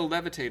also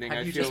levitating,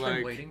 Have I you feel just like.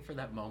 been waiting for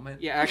that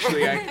moment? Yeah,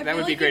 actually, that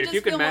would be great if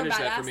you could manage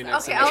that for me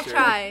next Okay, I'll semester.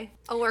 try.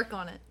 I'll work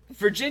on it.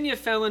 Virginia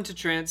fell into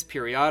trance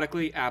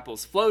periodically,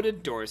 apples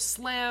floated, doors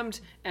slammed,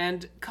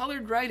 and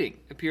colored writing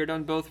appeared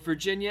on both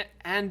Virginia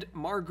and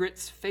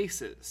Margaret's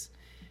faces.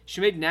 She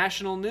made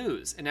national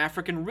news. An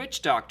African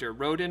witch doctor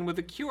rode in with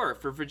a cure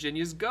for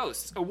Virginia's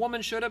ghosts. A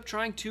woman showed up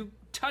trying to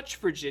touch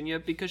Virginia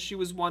because she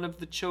was one of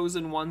the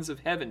chosen ones of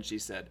heaven, she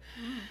said.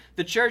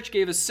 The church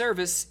gave a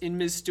service in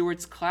Ms.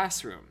 Stewart's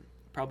classroom.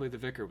 Probably the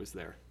vicar was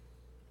there.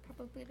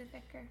 Probably the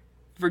vicar.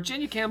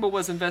 Virginia Campbell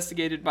was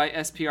investigated by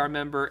SPR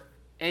member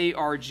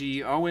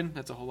A.R.G. Owen.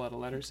 That's a whole lot of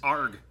letters.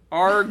 Arg.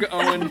 Arg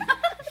Owen.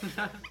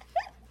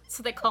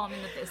 So they call him in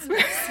the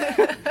business.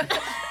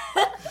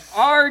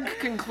 Arg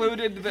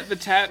concluded that the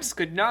taps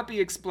could not be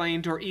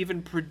explained or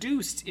even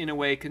produced in a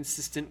way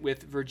consistent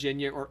with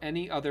Virginia or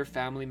any other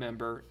family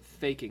member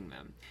faking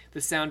them.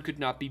 The sound could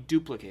not be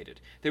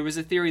duplicated. There was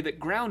a theory that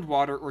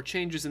groundwater or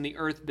changes in the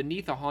earth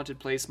beneath a haunted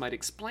place might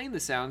explain the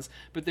sounds,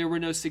 but there were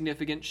no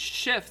significant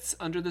shifts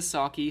under the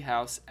Saki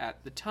house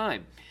at the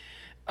time.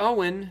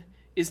 Owen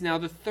is now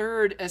the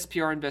third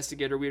SPR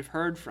investigator we've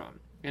heard from,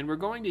 and we're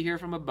going to hear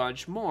from a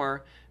bunch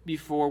more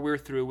before we're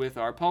through with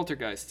our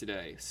poltergeist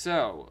today.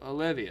 So,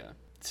 Olivia,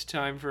 it's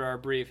time for our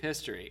brief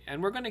history,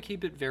 and we're going to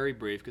keep it very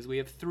brief because we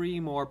have 3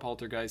 more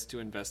poltergeists to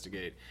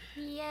investigate.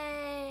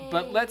 Yay!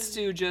 But let's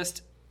do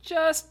just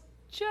a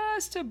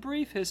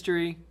brief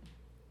history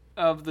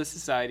of the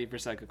Society for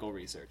Psychical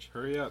Research.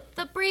 Hurry up.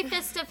 The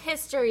briefest of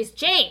histories,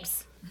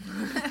 James.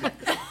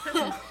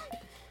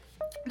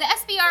 The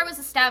SBR was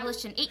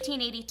established in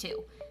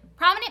 1882.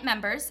 Prominent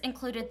members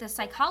included the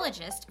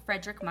psychologist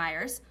Frederick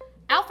Myers,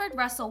 Alfred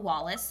Russel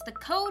Wallace, the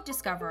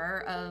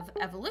co-discoverer of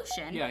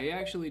evolution. Yeah, he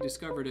actually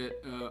discovered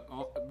it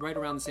right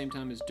around the same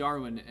time as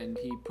Darwin, and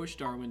he pushed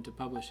Darwin to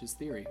publish his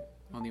theory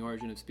on the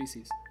origin of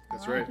species.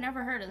 That's I've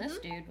never heard of this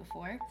dude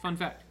before. Fun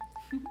fact.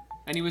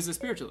 And he was a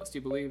spiritualist. He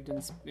believed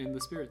in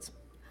the spirits.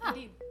 Huh.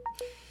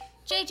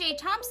 J.J.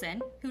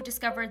 Thomson, who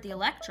discovered the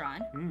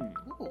electron.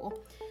 Ooh.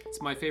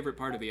 It's my favorite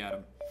part of the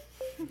atom.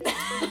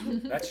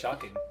 That's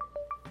shocking.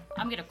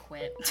 I'm gonna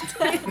quit.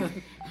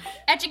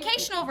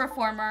 Educational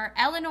reformer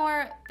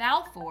Eleanor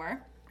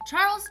Balfour,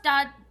 Charles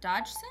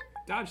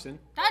Dodgson,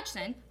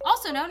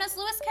 also known as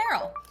Lewis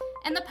Carroll,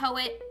 and the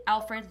poet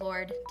Alfred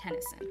Lord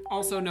Tennyson.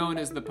 Also known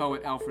as the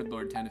poet Alfred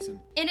Lord Tennyson.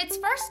 In its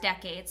first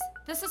decades,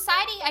 the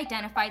Society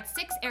identified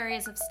 6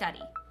 areas of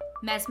study: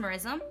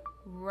 mesmerism,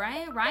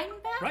 Reichenbach.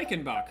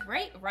 Reichenbach.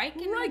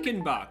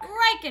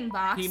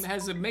 He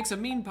makes a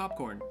mean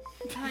popcorn.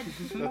 God,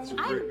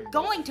 I'm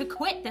going to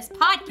quit this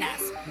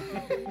podcast.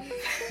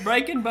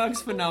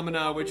 Reichenbach's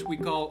phenomena, which we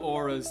call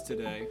auras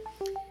today.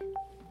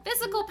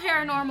 Physical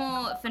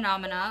paranormal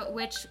phenomena,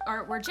 which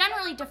were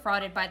generally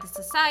defrauded by the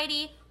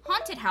Society,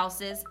 haunted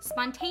houses,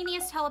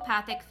 spontaneous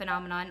telepathic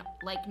phenomenon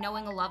like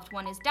knowing a loved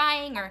one is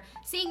dying or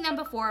seeing them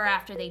before or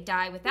after they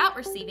die without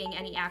receiving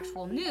any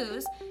actual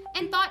news,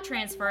 and thought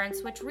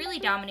transference, which really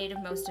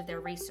dominated most of their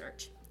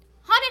research.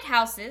 Haunted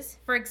houses,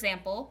 for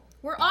example,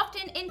 were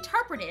often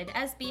interpreted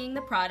as being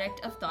the product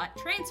of thought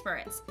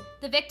transference.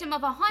 The victim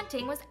of a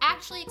haunting was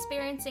actually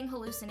experiencing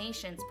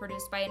hallucinations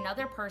produced by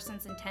another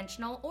person's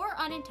intentional or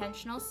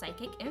unintentional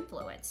psychic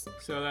influence.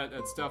 So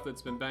that stuff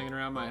that's been banging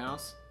around my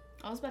house?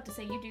 I was about to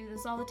say you do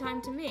this all the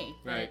time to me.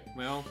 Right,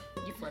 well...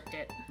 You flipped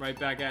it. Right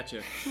back at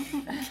you.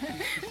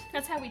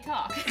 That's how we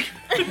talk.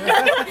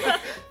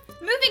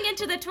 Moving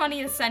into the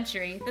 20th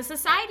century, the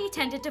Society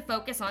tended to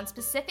focus on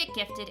specific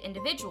gifted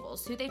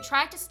individuals who they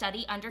tried to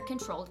study under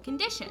controlled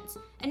conditions.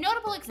 A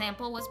notable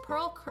example was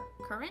Pearl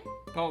Curran,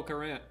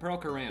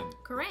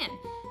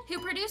 who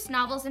produced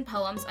novels and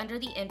poems under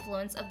the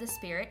influence of the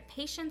spirit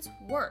Patience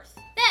Worth.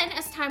 Then,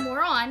 as time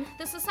wore on,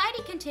 the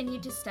Society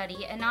continued to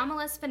study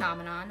anomalous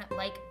phenomenon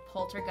like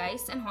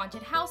poltergeists and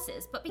haunted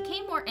houses, but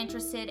became more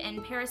interested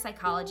in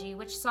parapsychology,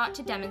 which sought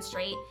to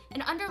demonstrate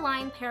an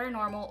underlying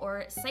paranormal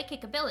or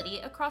psychic ability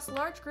across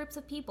large groups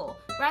of people,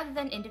 rather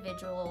than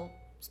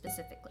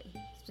specific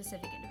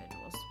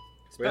individuals.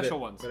 Special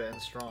ones. Way to end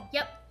strong.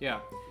 Yep. Yeah.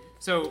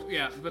 So,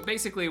 yeah, but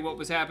basically what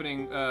was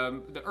happening,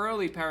 the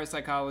early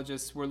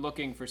parapsychologists were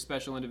looking for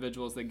special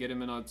individuals. They'd get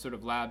them in a sort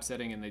of lab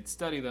setting and they'd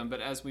study them.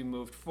 But as we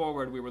moved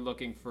forward, we were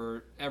looking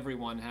for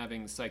everyone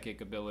having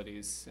psychic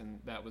abilities. And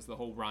that was the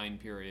whole Rhine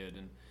period.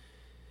 And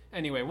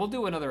anyway, we'll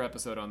do another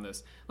episode on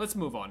this. Let's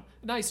move on.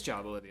 Nice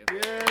job, Olivia.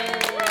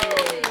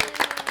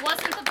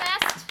 Wasn't the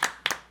best,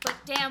 but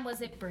damn was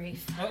it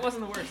brief. Well, it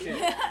wasn't the worst,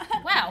 yeah.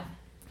 Wow.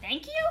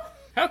 Thank you.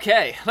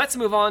 Okay, let's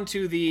move on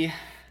to the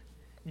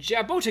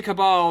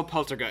Jaboticabal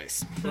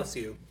poltergeist. Bless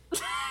you.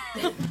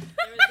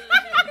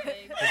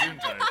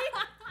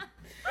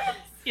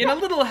 In a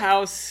little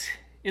house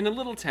in a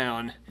little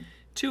town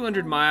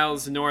 200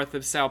 miles north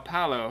of Sao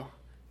Paulo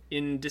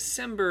in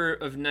December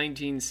of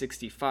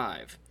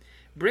 1965,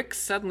 bricks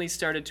suddenly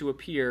started to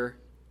appear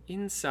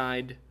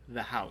inside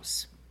the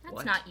house.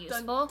 That's not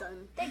useful.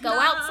 They go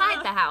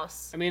outside the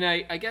house. I mean,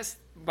 I guess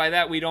by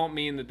that we don't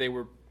mean that they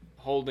were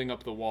holding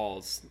up the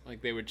walls.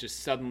 Like they would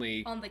just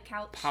suddenly On the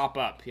couch. pop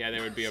up. Yeah,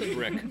 there would be a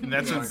brick. And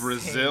that's in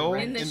Brazil?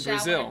 In the shower.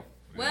 Brazil.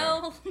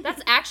 Well,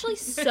 That's actually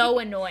so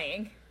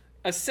annoying.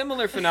 A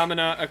similar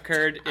phenomena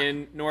occurred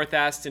in North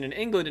Aston in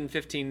England in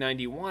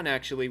 1591,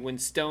 actually, when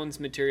stones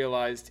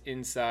materialized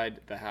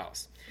inside the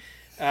house.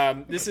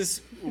 This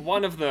is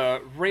one of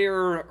the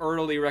rare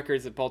early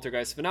records of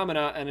poltergeist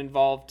phenomena and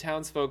involved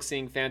townsfolk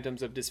seeing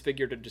phantoms of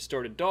disfigured or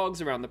distorted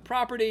dogs around the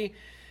property.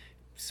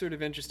 Sort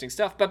of interesting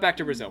stuff, but back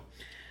to Brazil.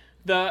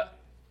 The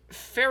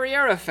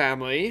Ferreira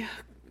family,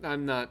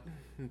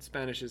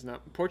 Spanish is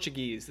not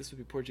Portuguese. This would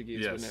be Portuguese,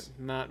 wouldn't it?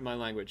 Not my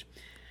language.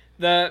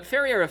 The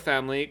Ferreira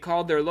family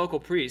called their local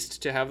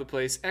priest to have the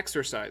place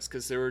exorcised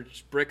because there were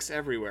just bricks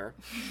everywhere.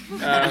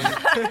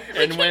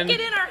 And when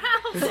Get in our house.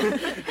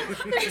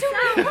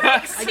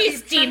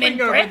 These demon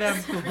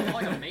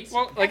bricks.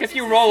 well, like if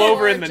you roll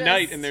over in the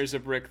night and there's a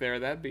brick there,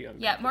 that'd be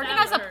Yeah, Morgan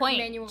has a point.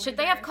 Manual Should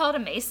they have called a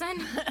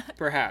mason?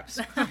 perhaps.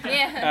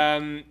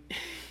 yeah.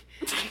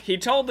 He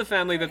told the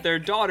family that their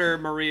daughter,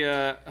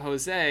 Maria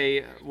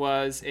Jose,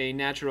 was a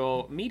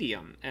natural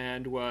medium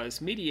and was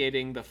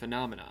mediating the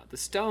phenomena. The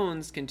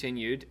stones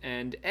continued,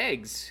 and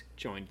eggs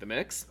joined the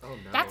mix. Oh no.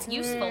 That's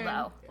useful,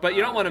 though. But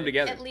you don't want them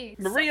together. At least.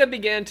 Maria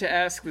began to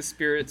ask the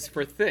spirits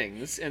for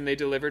things, and they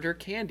delivered her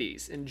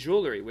candies and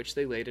jewelry, which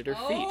they laid at her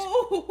feet.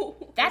 Oh.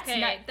 That's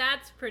Okay, not.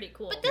 that's pretty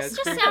cool. But this That's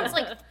just pretty sounds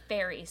cool. like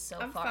fairies so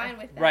I'm far. fine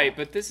with that. Right,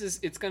 but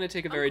it's going to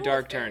take a very cool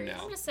dark with turn fairies.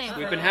 now. I'm just saying.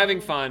 We've been having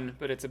fun,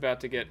 but it's about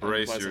to get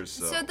Brace unpleasant.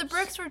 yourself. So the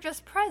bricks were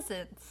just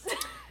presents.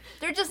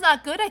 They're just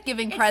not good at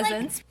giving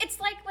presents.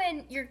 It's like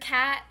when your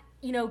cat,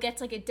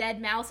 gets like a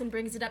dead mouse and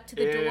brings it up to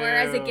the door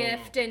as a Ew.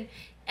 gift,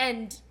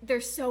 and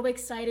they're so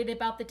excited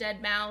about the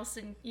dead mouse,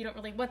 and you don't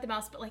really want the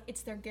mouse, but like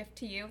it's their gift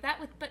to you. But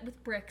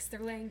with bricks, they're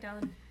laying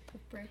down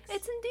with bricks.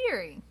 It's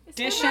endearing.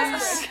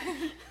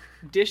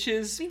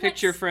 Dishes, We want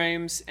picture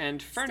frames,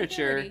 and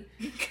furniture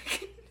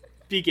Stability.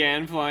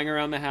 began flying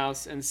around the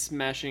house and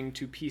smashing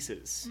to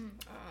pieces.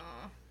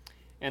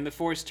 And the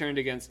force turned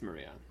against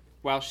Maria.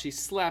 While she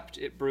slept,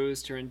 it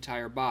bruised her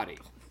entire body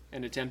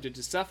and attempted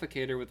to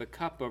suffocate her with a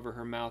cup over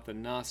her mouth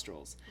and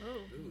nostrils.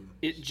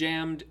 It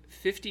jammed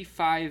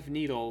 55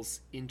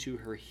 needles into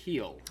her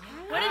heel.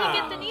 Where did he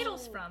get the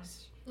needles from?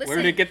 Listen,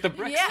 Where did it get the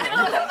bricks from? Oh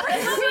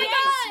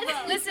my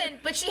God. Listen,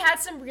 but she had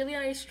some really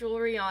nice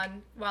jewelry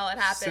on while it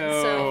happened. I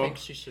So- think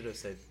she should have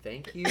said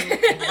thank you.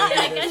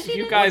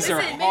 You guys are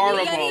Listen, maybe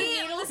horrible.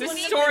 needles This when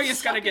he story was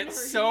is going to get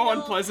so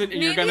unpleasant and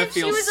Maybe you're going to if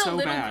she feel was so a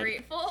little bad.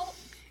 grateful.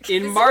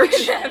 In March,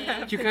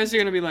 you guys are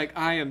going to be like,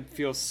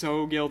 feel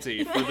so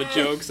guilty for the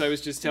jokes I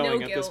was just telling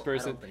No at this guilt.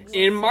 person. I don't think so.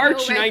 In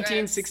March No regrets.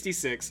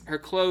 1966, her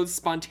clothes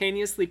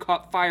spontaneously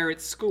caught fire at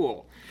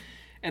school.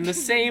 And the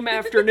same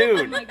afternoon,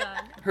 Oh my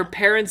god. her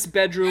parents'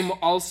 bedroom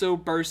also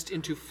burst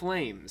into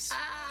flames.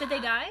 Did they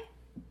die?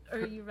 Or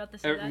you about to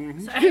say that?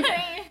 mhm. Sorry.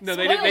 No,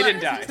 they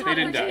didn't die. They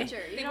didn't die.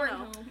 They weren't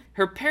home.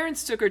 Her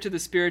parents took her to the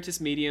spiritist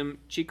medium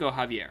Chico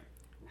Javier.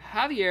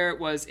 Javier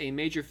was a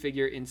major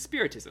figure in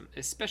spiritism,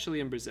 especially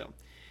in Brazil.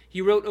 He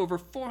wrote over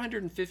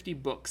 450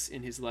 books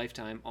in his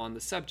lifetime on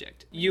the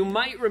subject. You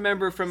might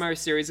remember from our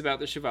series about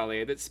the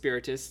Chevalier that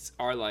spiritists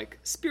are like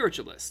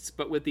spiritualists,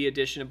 but with the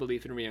addition of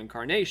belief in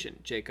reincarnation.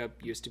 Jacob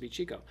used to be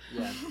Chico.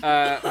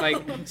 Yeah.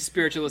 Like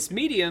spiritualist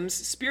mediums,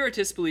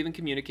 spiritists believe in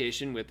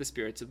communication with the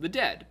spirits of the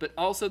dead, but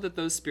also that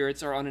those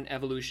spirits are on an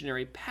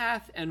evolutionary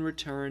path and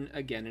return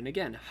again and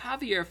again.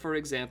 Javier, for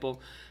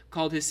example,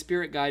 called his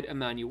spirit guide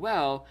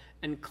Emmanuel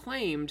and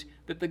claimed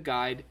that the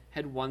guide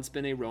had once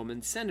been a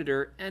Roman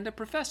senator and a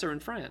professor in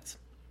France.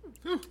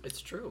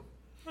 It's true.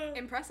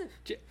 Impressive.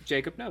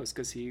 Jacob knows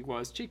because he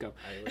was Chico.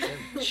 I was him.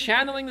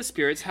 Channeling the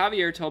spirits,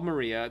 Javier told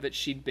Maria that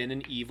she'd been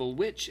an evil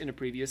witch in a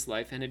previous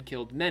life and had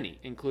killed many,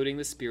 including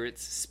the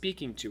spirits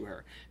speaking to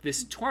her.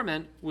 This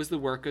torment was the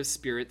work of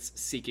spirits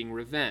seeking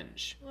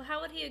revenge. Well,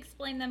 how would he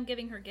explain them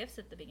giving her gifts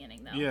at the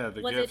beginning, though? Yeah,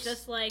 the Was gifts. it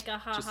just like a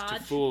ha Just ha?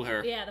 to fool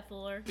her. Yeah, to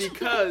fool her.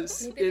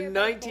 Because Maybe they're in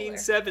bipolar.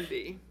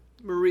 1970,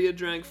 Maria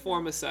drank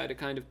formicide, a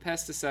kind of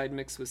pesticide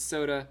mixed with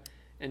soda,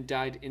 and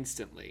died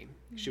instantly.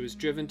 She was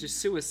driven to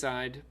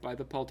suicide by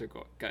the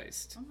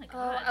poltergeist. Oh my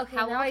god. Oh, okay.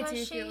 How now old I was do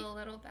she? feel a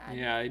little bad.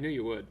 Yeah, I knew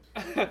you would.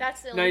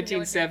 That's the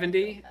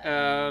 1970.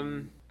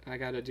 I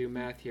gotta do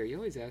math here. You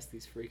always ask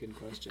these freaking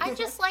questions. I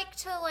just like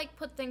to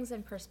put things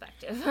in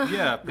perspective.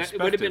 Yeah, That-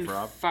 it would have been perspective,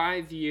 Rob.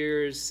 5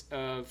 years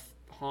of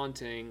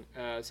haunting,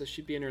 so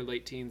she'd be in her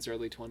late teens,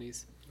 early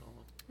 20s.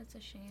 That's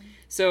a shame.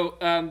 So,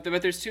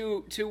 but there's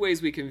two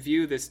ways we can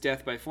view this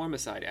death by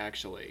formicide,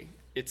 actually.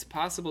 It's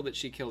possible that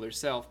she killed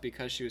herself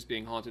because she was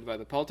being haunted by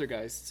the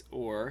poltergeists,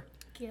 or...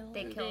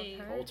 They killed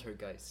her.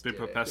 Poltergeist. They did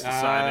put it.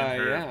 pesticide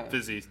in her yeah.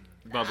 fizzy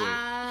bubbly.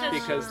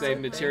 because they Thank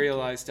you.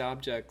 materialized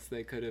objects,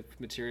 they could have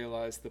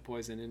materialized the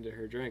poison into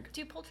her drink.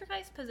 Do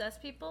poltergeists possess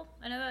people?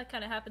 I know that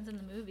kind of happens in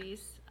the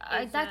movies.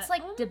 That's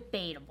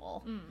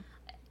debatable.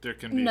 There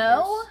can be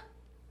No, ghosts.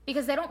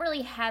 because they don't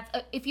really have.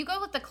 If you go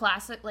with the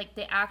classic,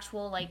 the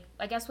actual,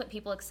 I guess what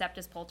people accept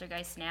as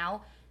poltergeists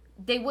now,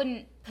 they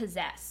wouldn't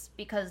possess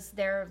because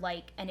they're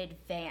an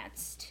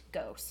advanced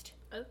ghost.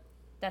 Oh.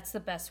 That's the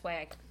best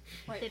way I could.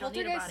 Right. They don't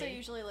need a Poltergeists are body.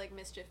 usually like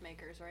mischief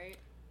makers, right?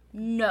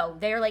 No,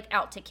 they're like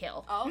out to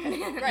kill. Oh,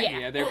 right.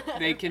 Yeah,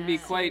 they can be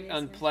quite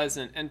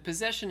unpleasant, and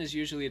possession is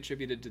usually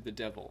attributed to the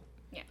devil.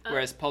 Yeah.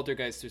 Whereas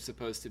poltergeists are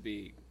supposed to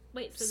be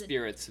Wait, so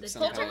spirits of the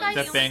some kind. poltergeist-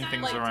 That bang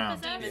things Like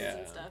around. demons Yeah.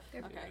 and stuff.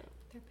 Okay.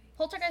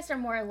 Poltergeists are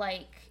more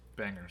like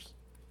Bangers.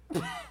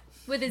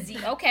 with a Z.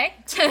 Okay.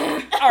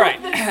 All right,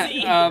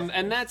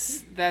 and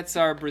that's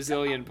our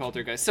Brazilian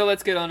poltergeist. So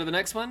let's get on to the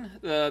next one.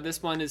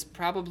 This one is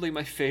probably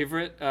my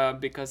favorite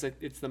because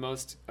it's the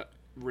most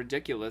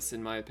ridiculous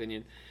in my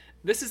opinion.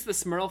 This is the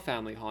Smurl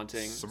family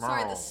haunting.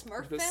 Sorry, the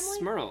Smurf The family?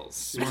 Smurls.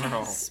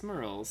 Smurl.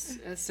 Smurls.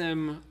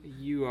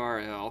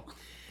 S-M-U-R-L.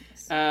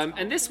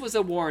 And this was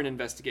a Warren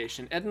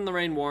investigation. Ed and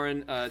Lorraine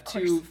Warren,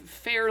 two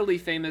fairly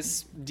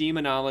famous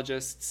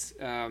demonologists,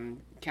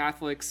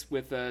 Catholics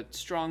with a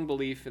strong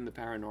belief in the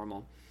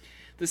paranormal.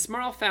 The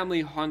Smurl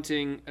family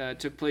haunting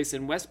took place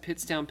in West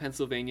Pittstown,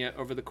 Pennsylvania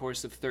over the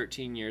course of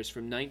 13 years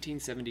from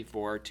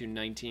 1974 to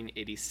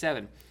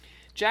 1987.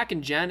 Jack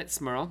and Janet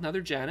Smurl,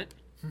 another Janet,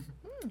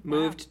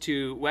 moved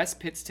to West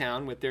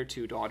Pittstown with their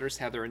two daughters,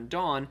 Heather and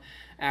Dawn,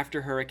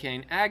 after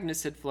Hurricane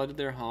Agnes had flooded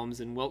their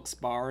homes in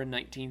Wilkes-Barre in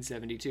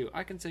 1972.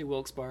 I can say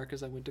Wilkes-Barre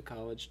because I went to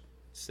college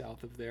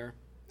south of there.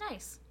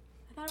 Nice.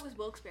 I thought it was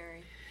Wilkes-Barre.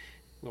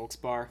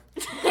 Wilkes-Barre.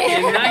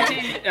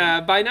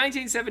 By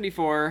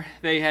 1974,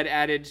 they had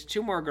added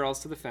two more girls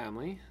to the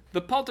family.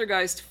 The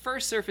poltergeist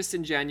first surfaced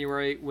in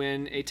January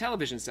when a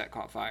television set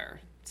caught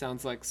fire.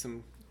 Sounds like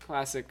some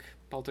classic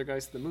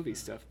Poltergeist the movie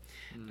stuff.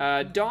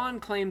 Dawn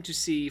claimed to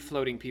see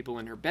floating people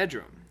in her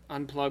bedroom.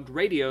 Unplugged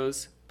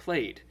radios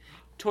played.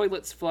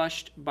 Toilets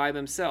flushed by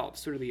themselves,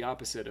 sort of the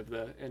opposite of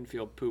the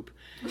Enfield poop.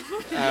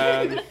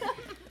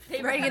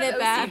 Bringing it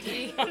back.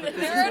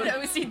 They're an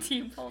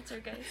OCD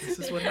poltergeist. This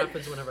is what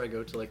happens whenever I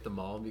go to like the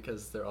mall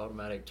because they're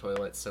automatic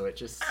toilets, so it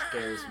just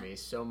scares me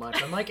so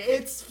much. I'm like,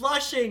 it's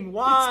flushing.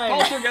 Why?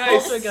 It's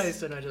poltergeist.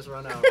 Poltergeist, and I just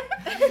run out.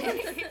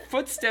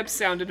 Footsteps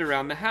sounded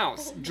around the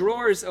house.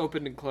 Drawers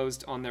opened and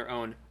closed on their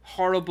own.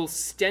 Horrible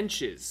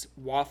stenches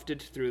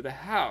wafted through the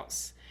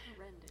house.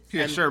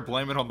 Yeah, sure,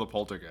 blame it on the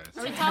poltergeist.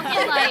 Are we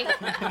talking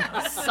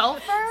like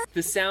sulfur?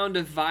 The sound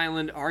of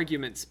violent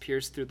arguments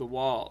pierced through the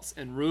walls,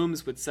 and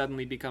rooms would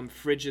suddenly become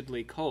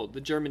frigidly cold.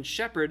 The German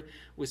Shepherd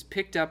was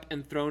picked up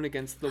and thrown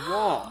against the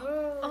wall,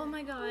 Oh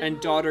my god. and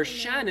daughter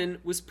Shannon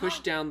was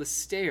pushed down the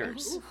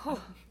stairs.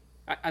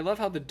 I love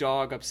how the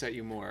dog upset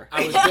you more.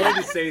 I was going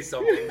to say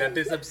something that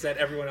this upset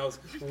everyone else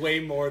way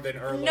more than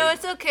Erlen. No,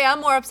 it's okay.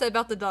 I'm more upset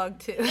about the dog,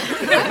 too.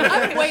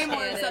 I'm way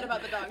more upset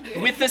about the dog,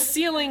 too. With the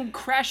ceiling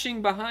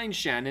crashing behind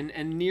Shannon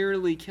and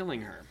nearly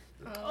killing her.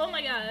 Oh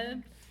my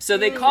god. So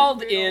they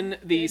called in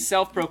the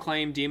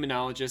self-proclaimed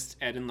demonologists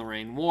Ed and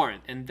Lorraine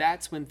Warren, and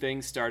that's when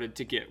things started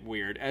to get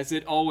weird, as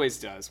it always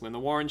does. When the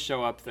Warrens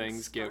show up,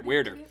 things get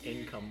weirder.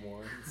 Income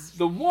Warrens.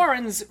 The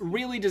Warrens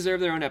really deserve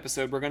their own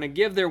episode. We're going to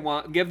give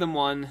them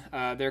one.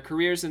 Their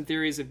careers and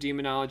theories of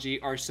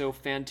demonology are so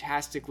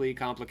fantastically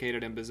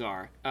complicated and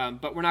bizarre.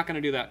 But we're not going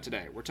to do that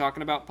today. We're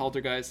talking about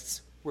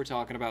poltergeists. We're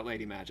talking about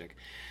lady magic.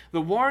 The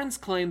Warrens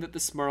claim that the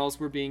Smurls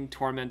were being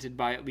tormented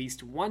by at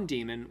least one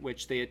demon,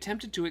 which they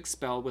attempted to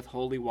expel with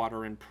holy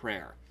water and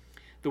prayer.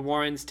 The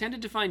Warrens tended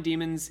to find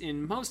demons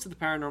in most of the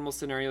paranormal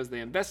scenarios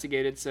they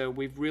investigated, so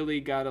we've really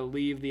got to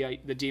leave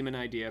the demon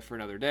idea for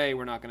another day.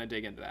 We're not going to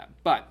dig into that.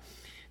 But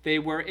they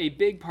were a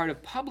big part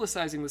of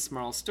publicizing the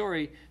Smurl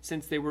story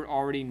since they were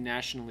already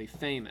nationally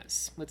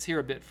famous. Let's hear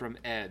a bit from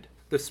Ed.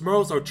 The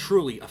Smurls are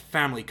truly a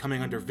family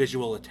coming under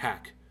visual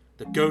attack.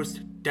 The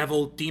ghost,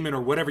 devil, demon,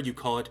 or whatever you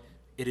call it,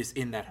 it is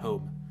in that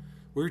home.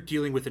 We're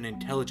dealing with an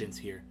intelligence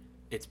here.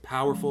 It's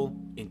powerful,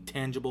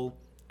 intangible,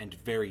 and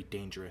very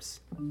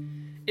dangerous.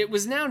 It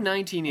was now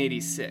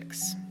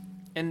 1986,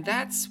 and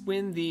that's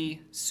when the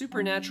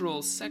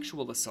supernatural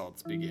sexual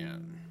assaults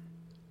began.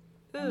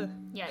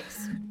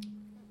 Yikes.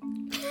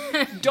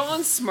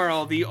 Dawn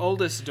Smurl, the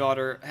oldest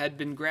daughter, had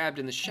been grabbed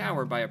in the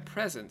shower by a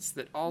presence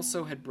that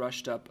also had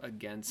brushed up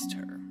against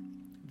her.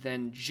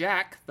 Then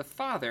Jack, the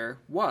father,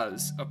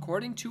 was,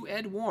 according to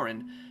Ed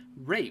Warren,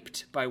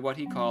 raped by what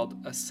he called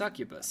a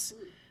succubus.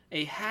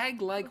 A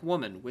hag-like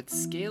woman with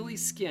scaly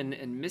skin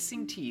and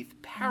missing teeth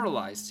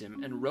paralyzed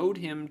him and rode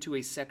him to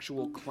a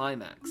sexual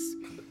climax.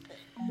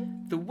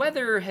 The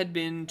weather had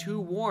been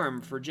too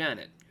warm for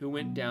Janet, who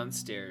went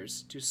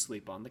downstairs to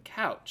sleep on the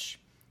couch.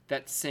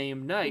 That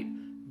same night,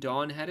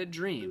 Dawn had a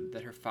dream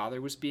that her father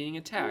was being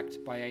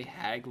attacked by a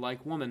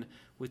hag-like woman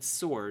with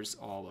sores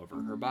all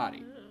over her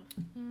body.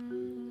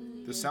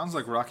 This sounds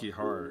like Rocky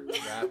Horror.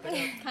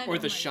 Or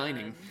The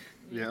Shining.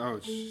 Yeah, oh,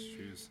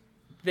 jeez.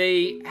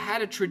 They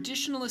had a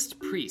traditionalist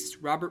priest,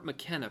 Robert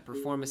McKenna,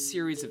 perform a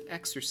series of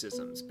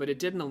exorcisms, but it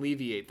didn't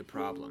alleviate the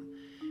problem.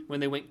 When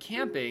they went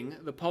camping,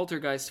 the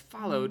poltergeist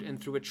followed and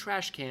threw a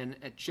trash can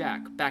at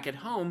Jack. Back at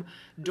home,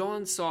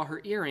 Dawn saw her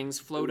earrings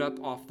float up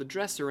off the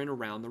dresser and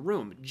around the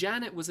room.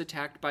 Janet was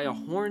attacked by a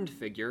horned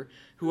figure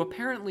who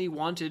apparently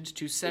wanted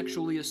to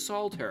sexually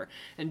assault her,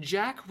 and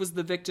Jack was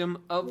the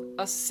victim of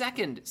a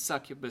second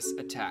succubus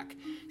attack.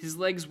 His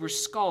legs were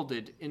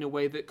scalded in a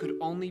way that could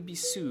only be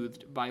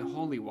soothed by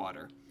holy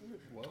water.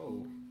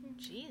 Whoa.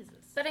 Jesus.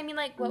 But I mean,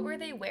 like, what were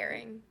they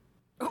wearing?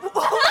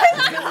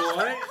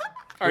 What?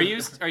 Are you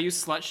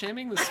slut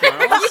shaming the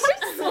Snarls?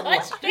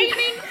 Slut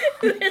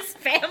shaming this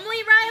family,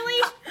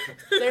 Riley?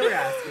 They were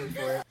asking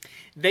for it.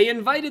 They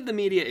invited the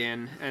media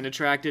in and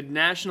attracted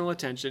national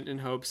attention in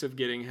hopes of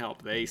getting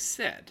help, they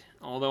said.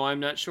 Although I'm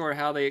not sure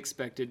how they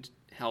expected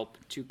help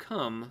to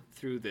come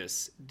through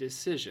this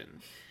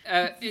decision.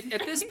 At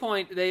this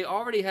point, they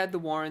already had the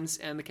Warrens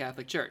and the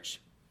Catholic Church.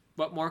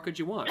 What more could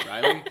you want,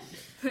 Riley?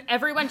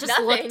 Everyone just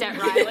Nothing. looked at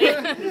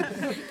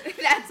Riley.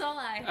 That's all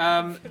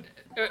I.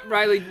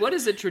 Riley, what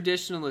is a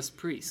traditionalist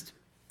priest?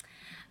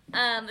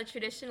 A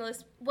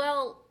traditionalist.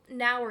 Well,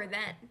 now or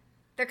then,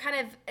 they're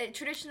kind of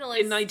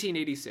traditionalists. In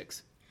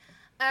 1986.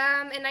 In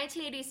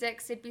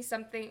 1986, it'd be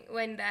something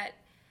when that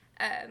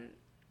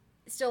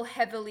still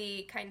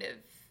heavily kind of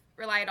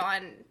relied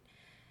on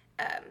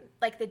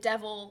like the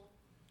devil.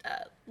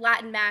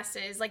 Latin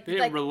masses, like they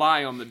didn't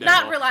rely on the devil.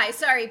 Not rely,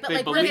 sorry, but they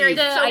like we're very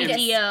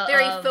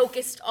idea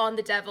focused on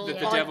the devil.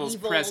 That the on devil's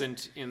evil.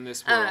 present in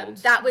this world.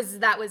 That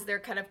was their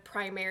kind of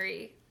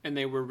primary. And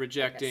they were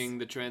rejecting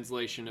the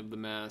translation of the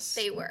Mass.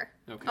 They were.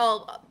 Okay.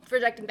 All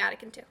rejecting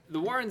Vatican II. The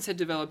Warrens had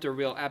developed a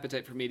real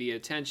appetite for media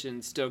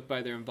attention, stoked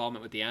by their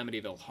involvement with the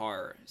Amityville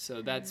Horror.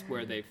 So that's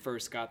where they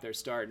first got their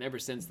start. And ever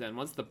since then,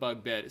 once the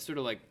bug bit, it's sort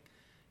of like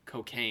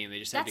cocaine. They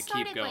just had to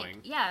keep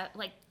going.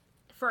 Like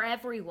for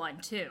everyone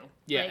too.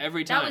 Yeah, like,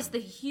 every time. That was the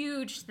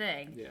huge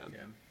thing. Yeah.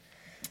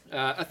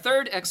 A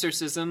third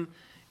exorcism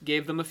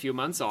gave them a few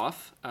months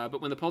off,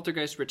 but when the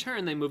poltergeist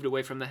returned, they moved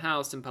away from the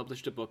house and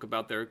published a book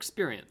about their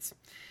experience.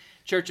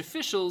 Church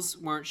officials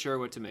weren't sure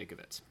what to make of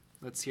it.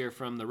 Let's hear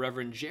from the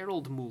Reverend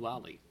Gerald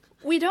Mullally.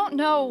 We don't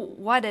know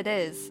what it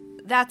is.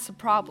 That's a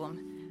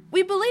problem.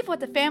 We believe what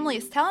the family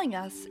is telling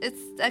us. It's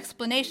the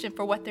explanation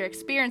for what they're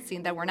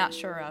experiencing that we're not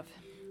sure of.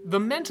 The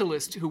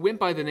mentalist, who went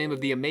by the name of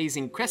the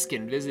Amazing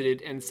Kreskin,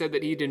 visited and said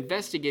that he'd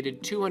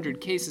investigated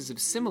 200 cases of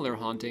similar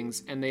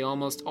hauntings, and they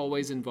almost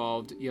always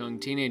involved young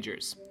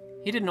teenagers.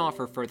 He didn't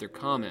offer further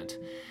comment.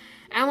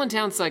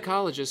 Allentown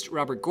psychologist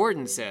Robert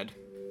Gordon said,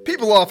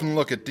 "People often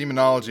look at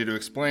demonology to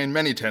explain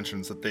many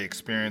tensions that they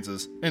experience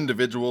as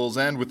individuals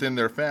and within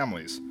their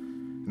families.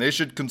 They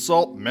should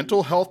consult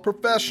mental health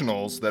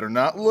professionals that are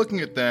not looking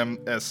at them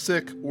as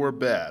sick or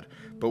bad,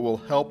 but will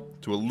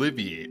help to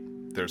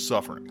alleviate their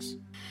sufferings."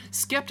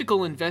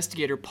 Skeptical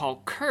investigator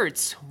Paul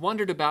Kurtz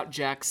wondered about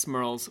Jack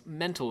Smurl's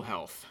mental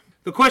health.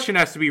 The question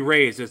has to be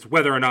raised as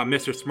whether or not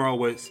Mr. Smurl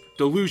was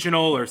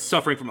delusional or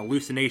suffering from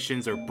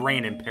hallucinations or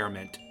brain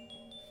impairment.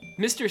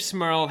 Mr.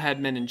 Smurl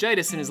had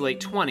meningitis in his late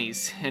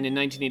 20s, and in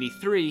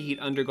 1983 he'd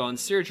undergone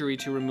surgery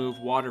to remove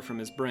water from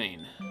his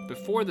brain.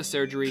 Before the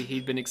surgery,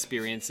 he'd been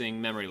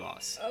experiencing memory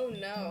loss. Oh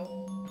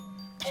no.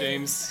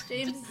 James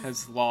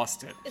has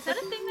lost it. Is that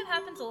a thing that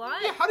happens a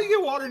lot? Yeah, how do you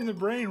get water in the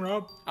brain,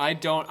 Rob? I'm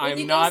you go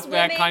not that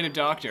swimming- kind of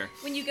doctor.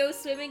 When you go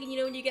swimming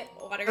and when you get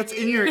water That's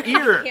in your ear.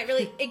 You can't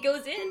really, it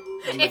goes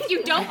in. If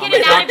you don't I'm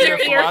get it a out of doctor your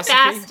of ear philosophy.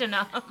 fast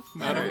enough.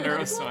 Not of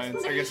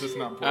neuroscience. I guess it's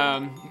not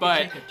important. You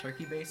But could take a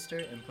turkey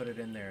baster and put it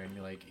in there and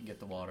you like get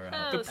the water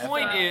out. the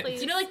point is, Do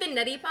you know like the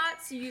neti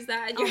pots? You use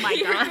that in your Oh my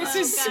ear. god. this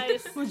is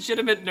a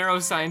legitimate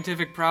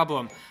neuroscientific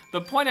problem.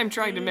 The point I'm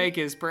trying to make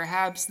is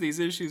perhaps these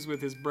issues with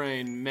his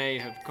brain may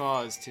have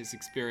caused his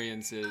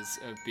experiences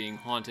of being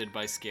haunted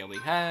by scaly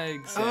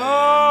hags.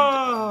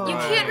 And, You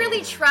can't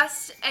really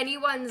trust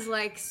anyone's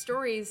like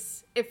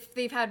stories if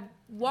they've had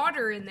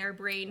water in their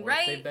brain, Or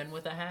right? if they've been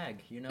with a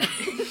hag, you know?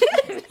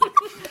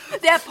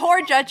 That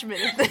poor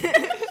judgment.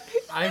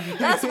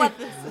 That's what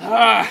this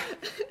is.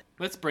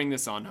 Let's bring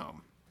this on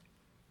home.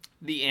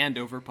 The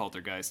Andover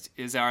Poltergeist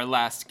is our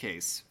last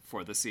case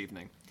for this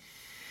evening.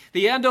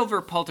 The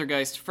Andover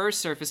Poltergeist first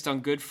surfaced on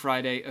Good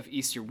Friday of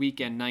Easter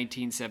weekend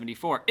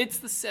 1974. It's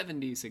the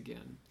 70s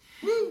again.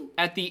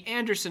 At the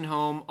Anderson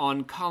home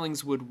on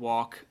Collingswood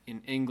Walk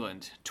in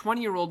England,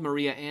 20-year-old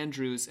Maria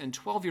Andrews and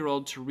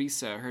 12-year-old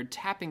Teresa heard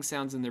tapping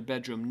sounds in their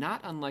bedroom,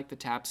 not unlike the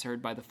taps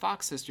heard by the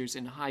Fox sisters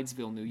in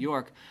Hydesville, New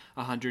York,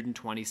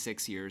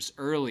 126 years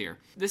earlier.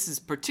 This is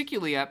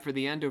particularly apt for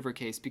the Andover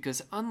case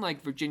because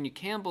unlike Virginia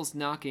Campbell's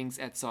knockings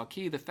at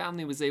Saukee, the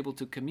family was able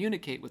to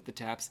communicate with the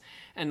taps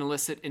and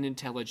elicit an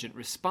intelligent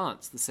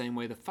response, the same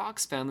way the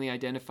Fox family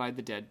identified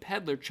the dead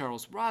peddler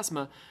Charles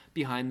Rosma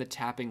behind the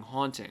tapping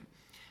haunting.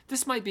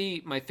 This might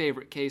be my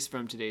favorite case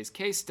from today's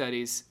case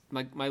studies,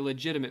 my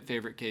legitimate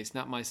favorite case,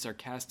 not my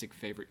sarcastic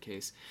favorite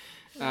case,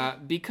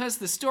 because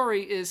the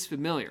story is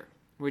familiar,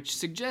 which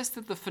suggests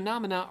that the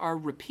phenomena are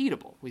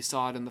repeatable. We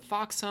saw it in the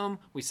Fox home,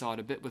 we saw it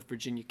a bit with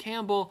Virginia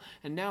Campbell,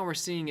 and now we're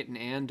seeing it in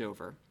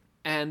Andover.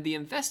 And the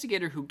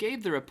investigator who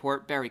gave the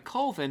report, Barry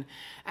Colvin,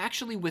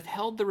 actually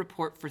withheld the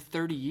report for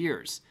 30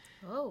 years.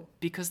 Oh.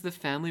 Because the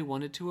family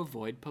wanted to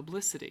avoid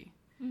publicity,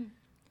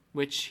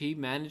 which he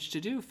managed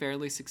to do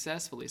fairly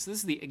successfully. So this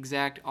is the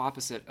exact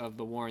opposite of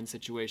the Warren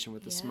situation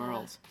with the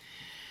Smurls.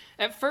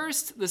 At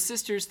first, the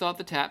sisters thought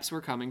the taps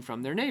were coming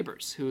from their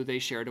neighbors, who they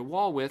shared a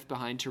wall with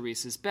behind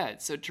Teresa's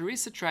bed. So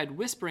Teresa tried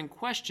whispering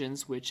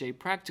questions which a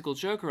practical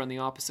joker on the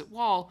opposite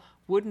wall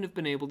wouldn't have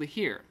been able to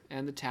hear,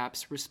 and the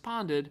taps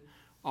responded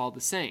all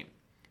the same.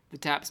 The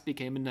taps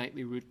became a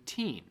nightly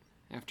routine.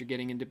 After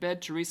getting into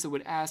bed, Teresa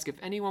would ask if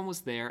anyone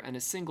was there, and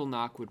a single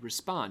knock would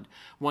respond.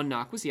 One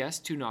knock was yes,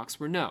 2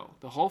 knocks were no.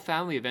 The whole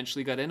family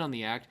eventually got in on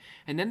the act,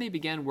 and then they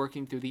began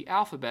working through the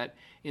alphabet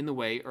in the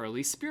way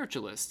early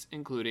spiritualists,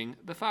 including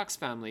the Fox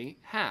family,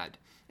 had.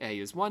 A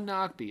is 1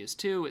 knock, B is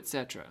 2,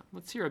 etc.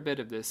 Let's hear a bit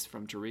of this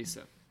from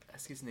Teresa.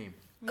 Ask his name.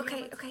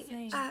 Okay.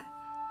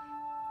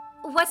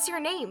 What's your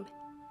name?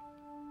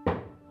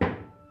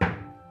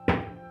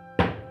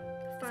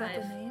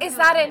 Is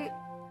that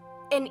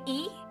an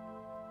E?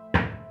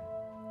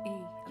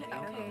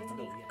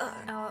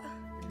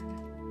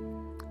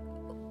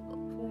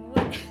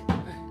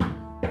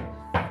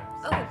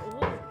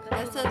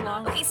 That's a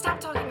long. Okay, stop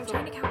talking. I'm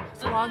trying to count.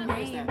 It's a long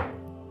name.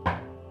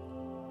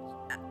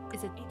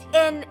 Is it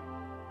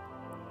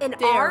An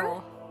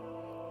R?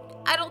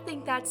 I don't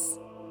think that's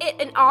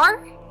it. An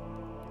R?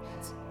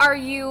 Are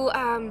you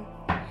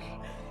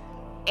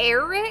Eric?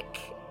 Eric.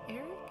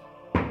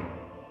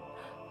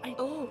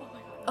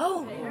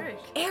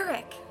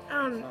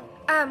 Are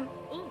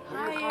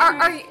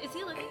you? Is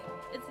he living?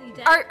 Is he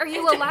dead? Are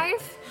you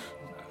alive?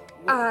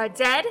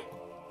 Dead?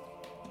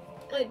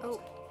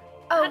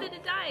 How did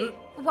it die?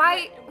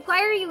 Why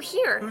are you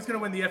here? Who's gonna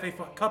win the FA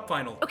Cup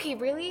final? Okay,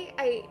 really?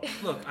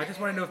 Look, I just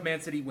want to know if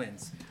Man City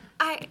wins.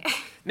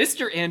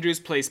 Mr. Andrews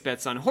placed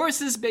bets on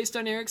horses based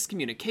on Eric's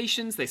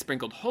communications. They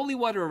sprinkled holy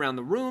water around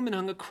the room and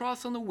hung a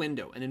cross on the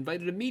window and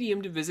invited a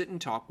medium to visit and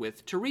talk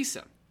with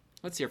Teresa.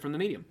 Let's hear from the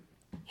medium.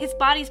 His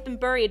body's been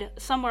buried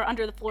somewhere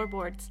under the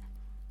floorboards.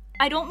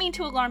 I don't mean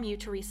to alarm you,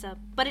 Teresa,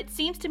 but it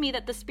seems to me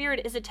that the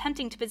spirit is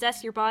attempting to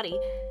possess your body.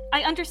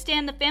 I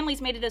understand the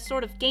family's made it a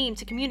sort of game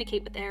to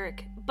communicate with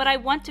Eric, but I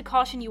want to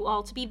caution you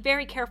all to be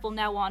very careful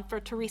now on for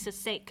Teresa's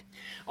sake.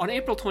 On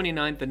April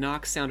 29th, the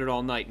knocks sounded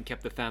all night and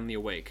kept the family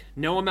awake.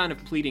 No amount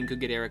of pleading could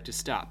get Eric to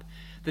stop.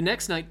 The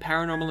next night,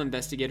 paranormal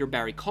investigator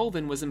Barry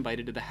Colvin was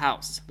invited to the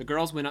house. The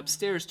girls went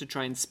upstairs to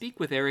try and speak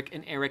with Eric,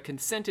 and Eric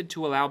consented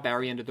to allow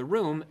Barry into the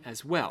room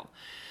as well.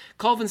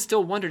 Colvin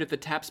still wondered if the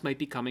taps might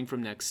be coming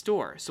from next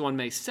door, so on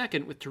May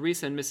 2nd, with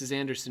Teresa and Mrs.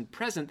 Anderson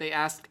present, they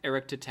asked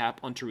Eric to tap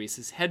on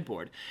Teresa's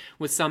headboard.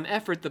 With some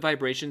effort, the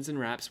vibrations and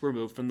raps were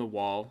moved from the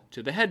wall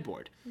to the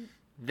headboard.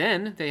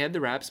 Then they had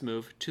the raps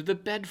moved to the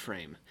bed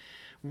frame.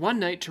 One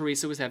night,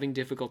 Teresa was having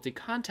difficulty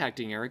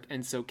contacting Eric,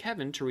 and so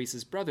Kevin,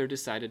 Teresa's brother,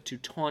 decided to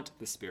taunt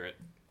the spirit.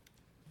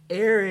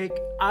 Eric,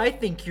 I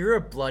think you're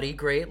a bloody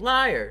great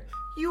liar.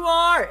 You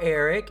are,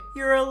 Eric.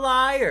 You're a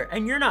liar,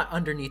 and you're not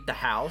underneath the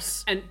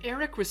house. And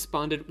Eric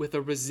responded with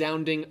a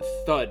resounding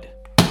thud,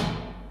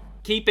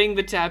 keeping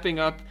the tapping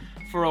up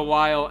for a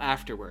while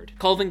afterward.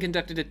 Colvin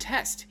conducted a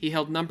test. He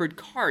held numbered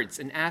cards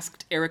and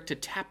asked Eric to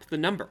tap the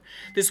number.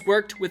 This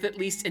worked with at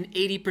least an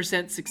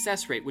 80%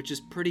 success rate, which is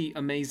pretty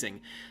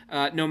amazing.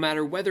 No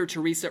matter whether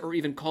Teresa or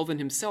even Colvin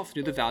himself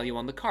knew the value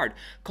on the card.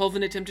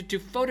 Colvin attempted to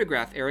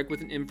photograph Eric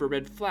with an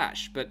infrared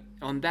flash, but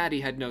on that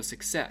he had no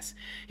success.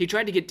 He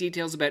tried to get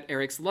details about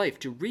Eric's life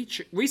to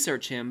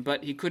research him,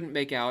 but he couldn't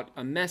make out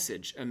a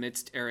message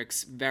amidst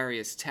Eric's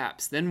various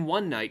taps. Then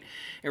one night,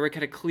 Eric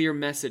had a clear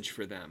message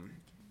for them.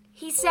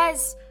 He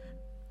says,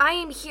 I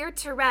am here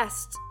to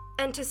rest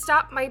and to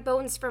stop my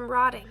bones from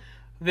rotting.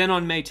 Then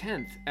on May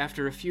 10th,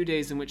 after a few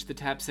days in which the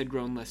taps had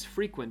grown less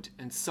frequent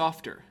and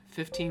softer,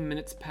 15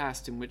 minutes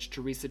passed in which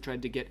Teresa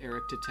tried to get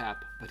Eric to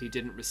tap, but he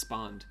didn't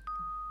respond.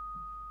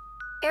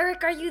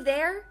 Eric, are you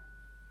there?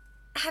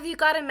 Have you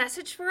got a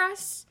message for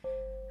us?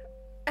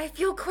 I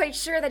feel quite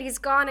sure that he's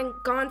gone and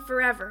gone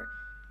forever.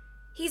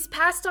 He's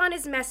passed on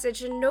his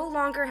message and no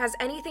longer has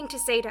anything to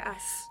say to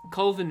us.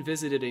 Colvin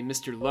visited a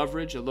Mr.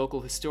 Loveridge, a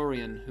local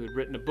historian who had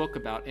written a book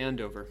about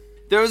Andover.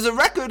 There is a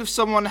record of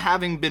someone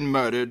having been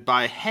murdered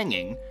by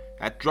hanging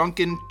at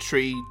Drunken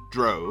Tree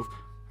Drove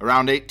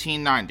around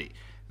 1890.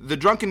 The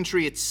Drunken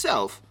Tree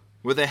itself,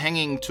 where the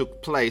hanging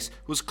took place,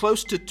 was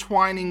close to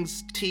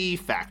Twining's Tea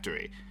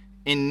Factory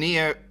in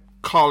near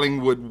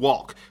Collingwood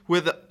Walk,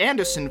 where the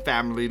Anderson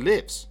family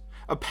lives.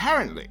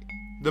 Apparently,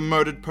 the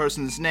murdered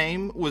person's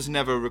name was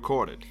never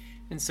recorded.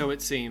 And so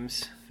it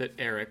seems that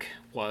Eric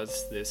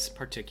was this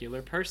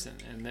particular person,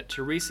 and that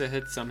Teresa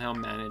had somehow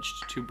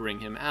managed to bring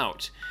him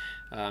out,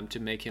 to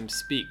make him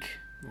speak,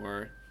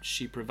 or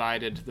she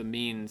provided the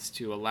means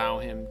to allow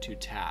him to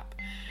tap.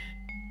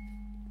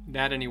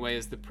 That, anyway,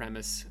 is the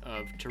premise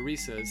of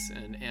Teresa's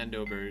and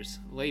Andover's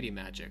lady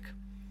magic.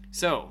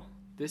 So,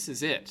 this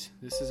is it.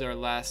 This is our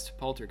last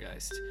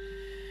poltergeist.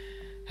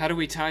 How do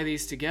we tie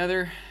these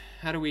together?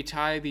 How do we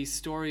tie these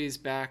stories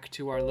back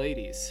to our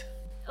ladies?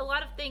 a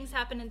lot of things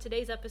happen in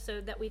today's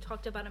episode that we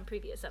talked about in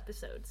previous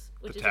episodes,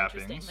 which The is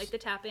tappings. interesting. Like the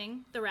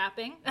tapping, the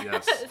rapping.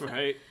 Yes.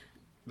 Right.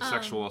 The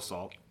sexual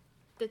assault.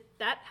 Did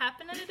that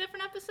happen in a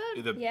different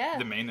episode?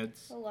 The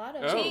Maenads. A lot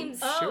of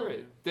Oh, sure.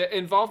 The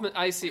involvement.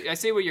 I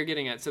see what you're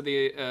getting at. So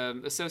the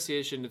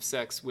association of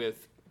sex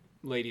with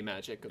lady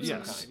magic of some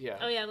Yes. kind. Yeah.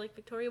 Oh yeah, like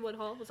Victoria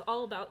Woodhull was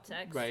all about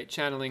sex. Right.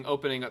 Channeling,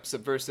 opening up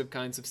subversive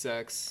kinds of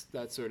sex,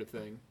 that sort of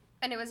thing.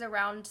 And it was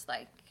around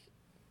like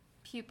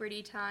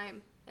puberty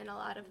time in a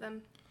lot of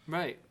them.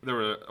 Right. There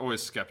were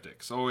always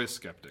skeptics. Always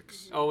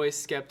skeptics. Always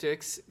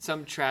skeptics.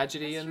 Some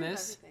tragedy in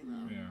this.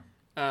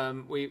 Yeah.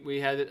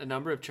 We had a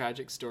number of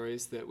tragic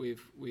stories that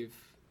we've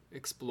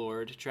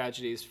explored,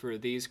 tragedies for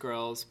these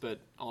girls, but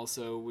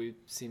also we've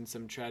seen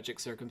some tragic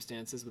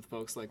circumstances with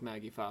folks like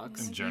Maggie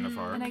Fox and Joan of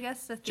Arc. And I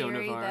guess the Joan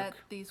of theory that Arc.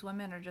 these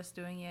women are just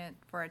doing it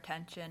for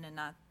attention and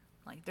not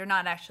like they're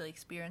not actually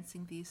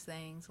experiencing these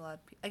things. A lot of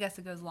I guess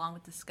it goes along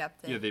with the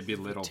skeptics. Yeah, they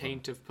belittle the them.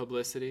 taint of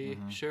publicity.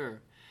 Sure.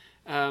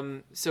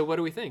 So what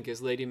do we think?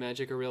 Is lady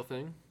magic a real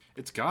thing?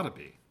 It's gotta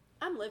be.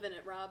 I'm living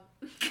it, Rob.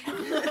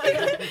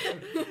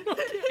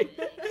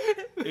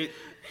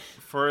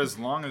 For as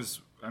long as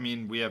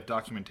we have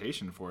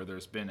documentation for,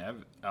 there's been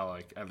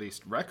at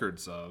least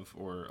records of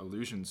or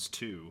allusions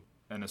to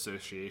an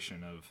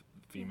association of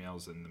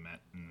females in the Met.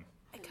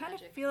 I kind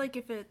of feel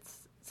like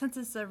since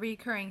it's a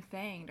recurring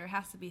thing, there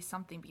has to be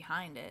something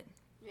behind it.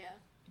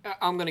 Yeah.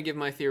 I'm going to give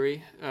my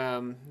theory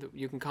that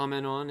you can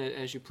comment on it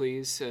as you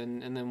please,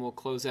 and then we'll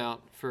close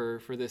out for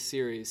this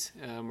series.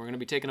 We're going to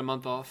be taking a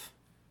month off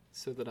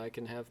so that I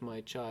can have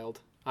my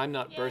child. I'm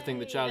not birthing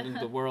the child into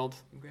the world,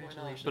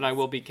 Congratulations. but I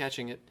will be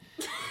catching it.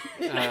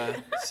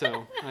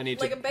 So I need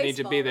Like a to be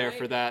baseball, there right?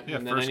 for that, Yeah,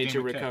 and then I first need to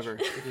game of catch. recover.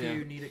 If Yeah.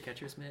 you need a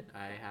catcher's mitt,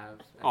 I have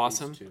at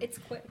Awesome. least 2. It's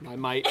quick. I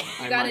might.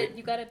 You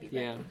gotta be ready.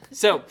 Yeah.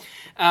 So,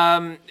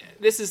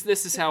 this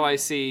is how I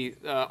see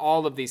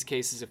all of these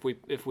cases.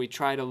 If we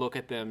try to look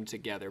at them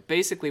together,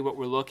 basically what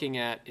we're looking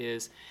at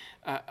is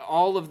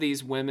all of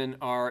these women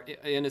are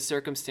in a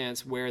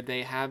circumstance where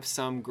they have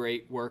some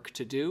great work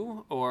to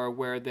do, or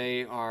where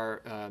they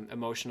are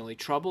emotionally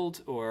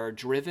troubled or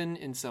driven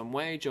in some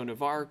way. Joan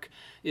of Arc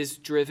is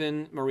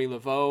driven. Marie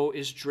Laveau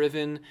is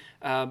driven,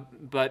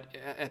 but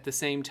at the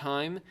same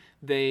time,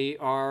 they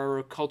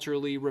are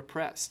culturally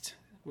repressed.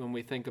 When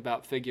we think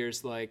about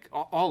figures like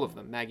all of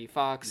them, Maggie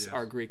Fox,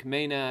 our Greek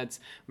Maenads,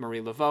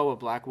 Marie Laveau, a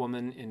black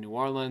woman in New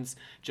Orleans,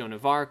 Joan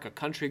of Arc, a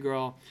country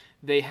girl,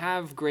 they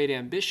have great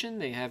ambition,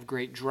 they have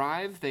great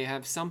drive, they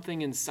have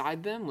something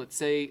inside them, let's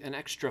say an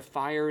extra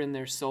fire in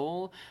their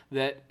soul,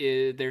 that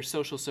their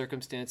social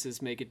circumstances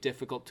make it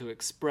difficult to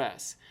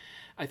express.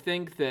 I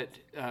think that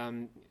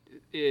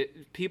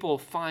people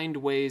find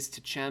ways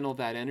to channel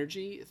that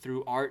energy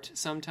through art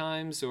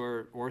sometimes,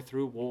 or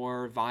through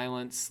war,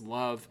 violence,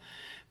 love.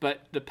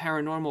 But the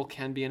paranormal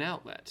can be an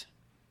outlet.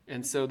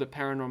 And so the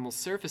paranormal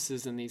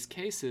surfaces in these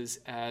cases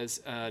as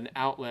an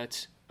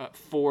outlet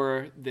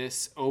for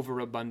this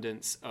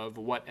overabundance of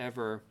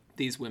whatever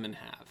these women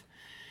have.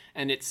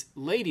 And it's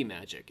lady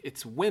magic.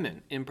 It's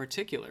women in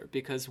particular,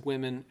 because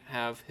women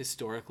have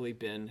historically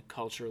been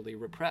culturally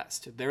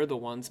repressed. They're the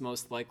ones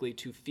most likely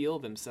to feel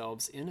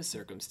themselves in a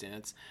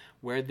circumstance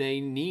where they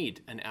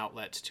need an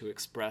outlet to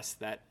express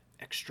that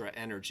extra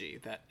energy,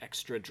 that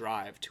extra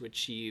drive to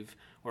achieve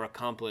or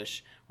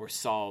accomplish or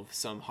solve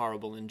some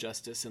horrible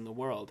injustice in the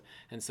world.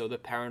 And so the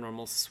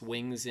paranormal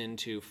swings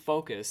into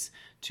focus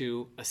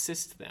to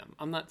assist them.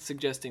 I'm not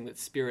suggesting that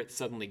spirits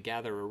suddenly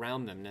gather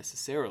around them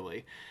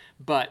necessarily,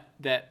 but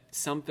that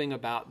something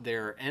about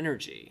their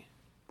energy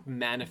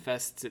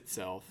manifests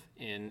itself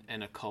in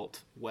an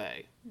occult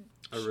way.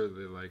 I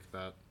really like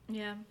that.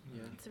 Yeah.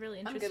 It's really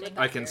interesting.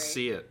 I can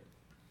see it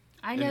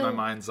I in know. my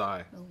mind's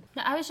eye. No,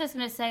 I was just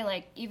gonna say,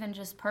 like, even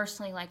just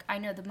personally, like, I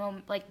know the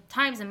moment, like,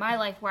 times in my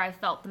life where I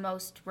felt the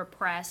most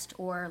repressed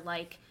or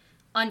like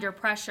under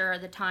pressure are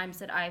the times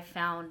that I've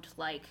found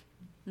like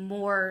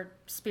more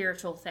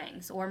spiritual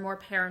things or more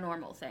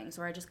paranormal things,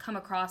 or I just come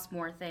across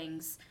more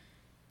things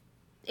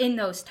in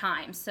those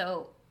times.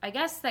 So I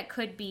guess that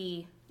could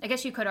be, I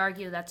guess you could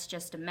argue that's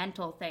just a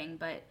mental thing,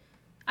 but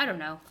I don't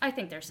know. I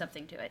think there's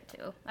something to it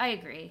too. I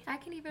agree. I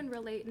can even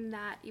relate in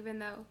that, even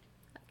though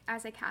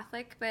as a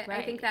Catholic, but I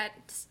Right. think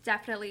that's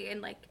definitely in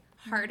like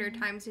harder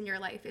times in your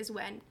life is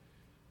when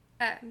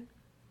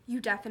you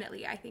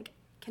definitely, I think,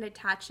 can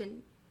attach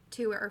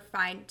to or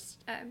find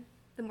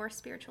the more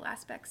spiritual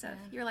aspects of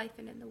your life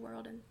and in the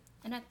world.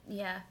 And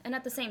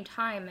at the same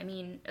time, I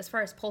mean, as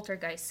far as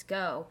poltergeists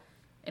go,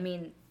 I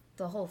mean,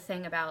 the whole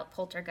thing about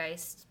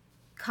poltergeists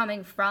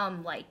coming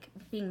from, like,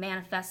 being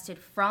manifested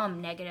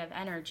from negative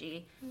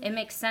energy, it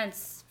makes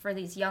sense for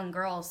these young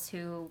girls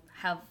who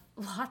have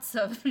lots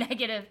of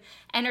negative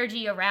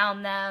energy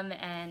around them,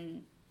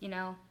 and, you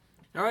know.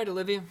 All right,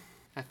 Olivia.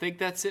 I think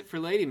that's it for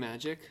Lady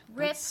Magic.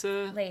 Rip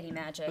Lady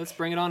Magic. Let's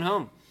bring it on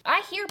home.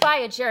 I hereby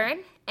adjourn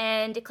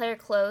and declare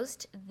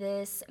closed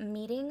this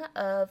meeting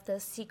of the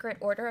Secret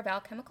Order of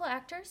Alchemical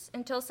Actors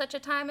until such a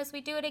time as we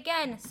do it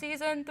again,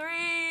 Season 3!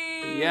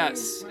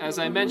 Yes, as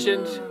I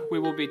mentioned, we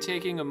will be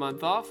taking a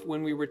month off.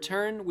 When we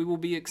return, we will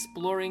be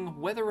exploring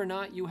whether or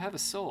not you have a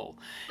soul.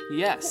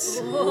 Yes.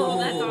 Oh,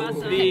 that's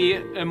awesome. The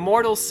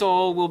immortal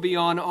soul will be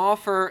on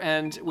offer,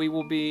 and we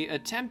will be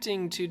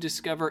attempting to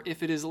discover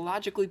if it is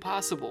logically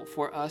possible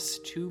for us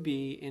to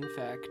be, in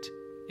fact,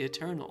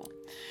 eternal.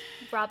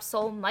 Rob's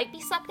soul might be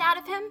sucked out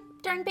of him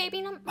during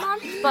baby month,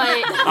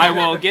 but... I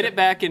will get it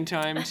back in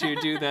time to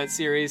do that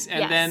series. And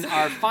Yes. then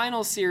our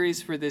final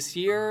series for this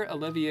year,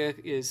 Olivia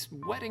is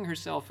wetting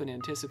herself in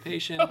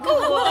anticipation.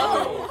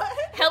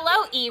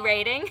 Hello,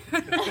 E-rating.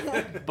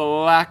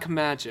 Black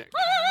Magic.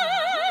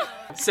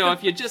 So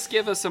if you just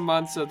give us a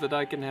month so that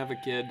I can have a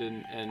kid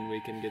and we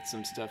can get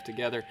some stuff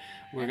together,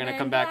 we're going to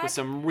come back with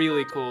some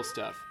really cool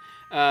stuff.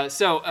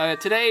 So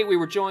today we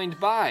were joined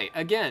by,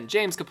 again,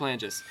 James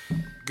Kaplangis.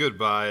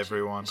 Goodbye,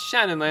 everyone.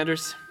 Shannon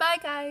Landers. Bye,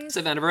 guys.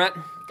 Savannah Barrett.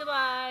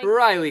 Goodbye.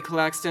 Riley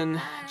Claxton.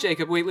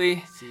 Jacob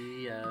Wheatley.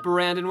 See ya.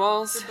 Brandon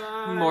Walls.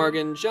 Goodbye.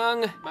 Morgan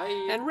Jung.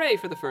 Bye. And Ray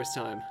for the first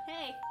time.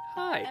 Hey.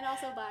 Hi. And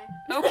also bye.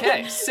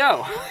 Okay,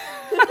 so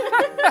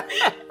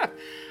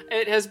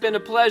it has been a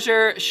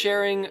pleasure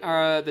sharing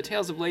the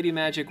Tales of Lady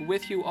Magic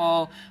with you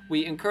all.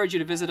 We encourage you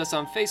to visit us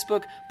on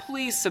Facebook.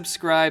 Please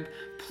subscribe.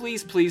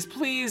 Please, please,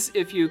 please,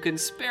 if you can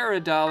spare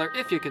 $1,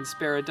 if you can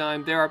spare a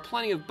dime, there are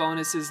plenty of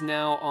bonuses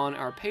now on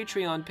our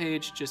Patreon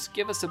page. Just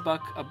give us a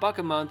buck. A buck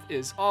a month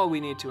is all we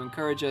need to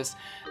encourage us.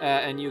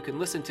 And you can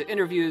listen to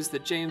interviews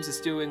that James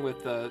is doing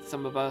with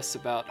some of us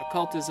about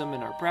occultism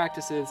and our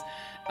practices.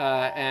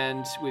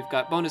 And we've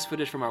got bonus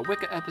footage from our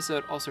Wicca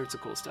episode, all sorts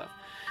of cool stuff.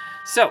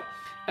 So,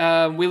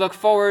 we look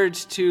forward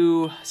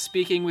to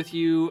speaking with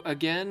you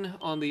again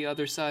on the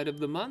other side of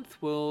the month.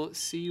 We'll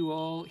see you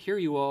all, hear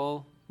you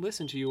all,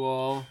 listen to you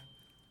all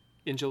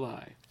in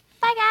July.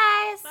 Bye,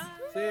 guys.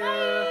 See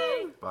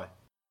ya. Bye.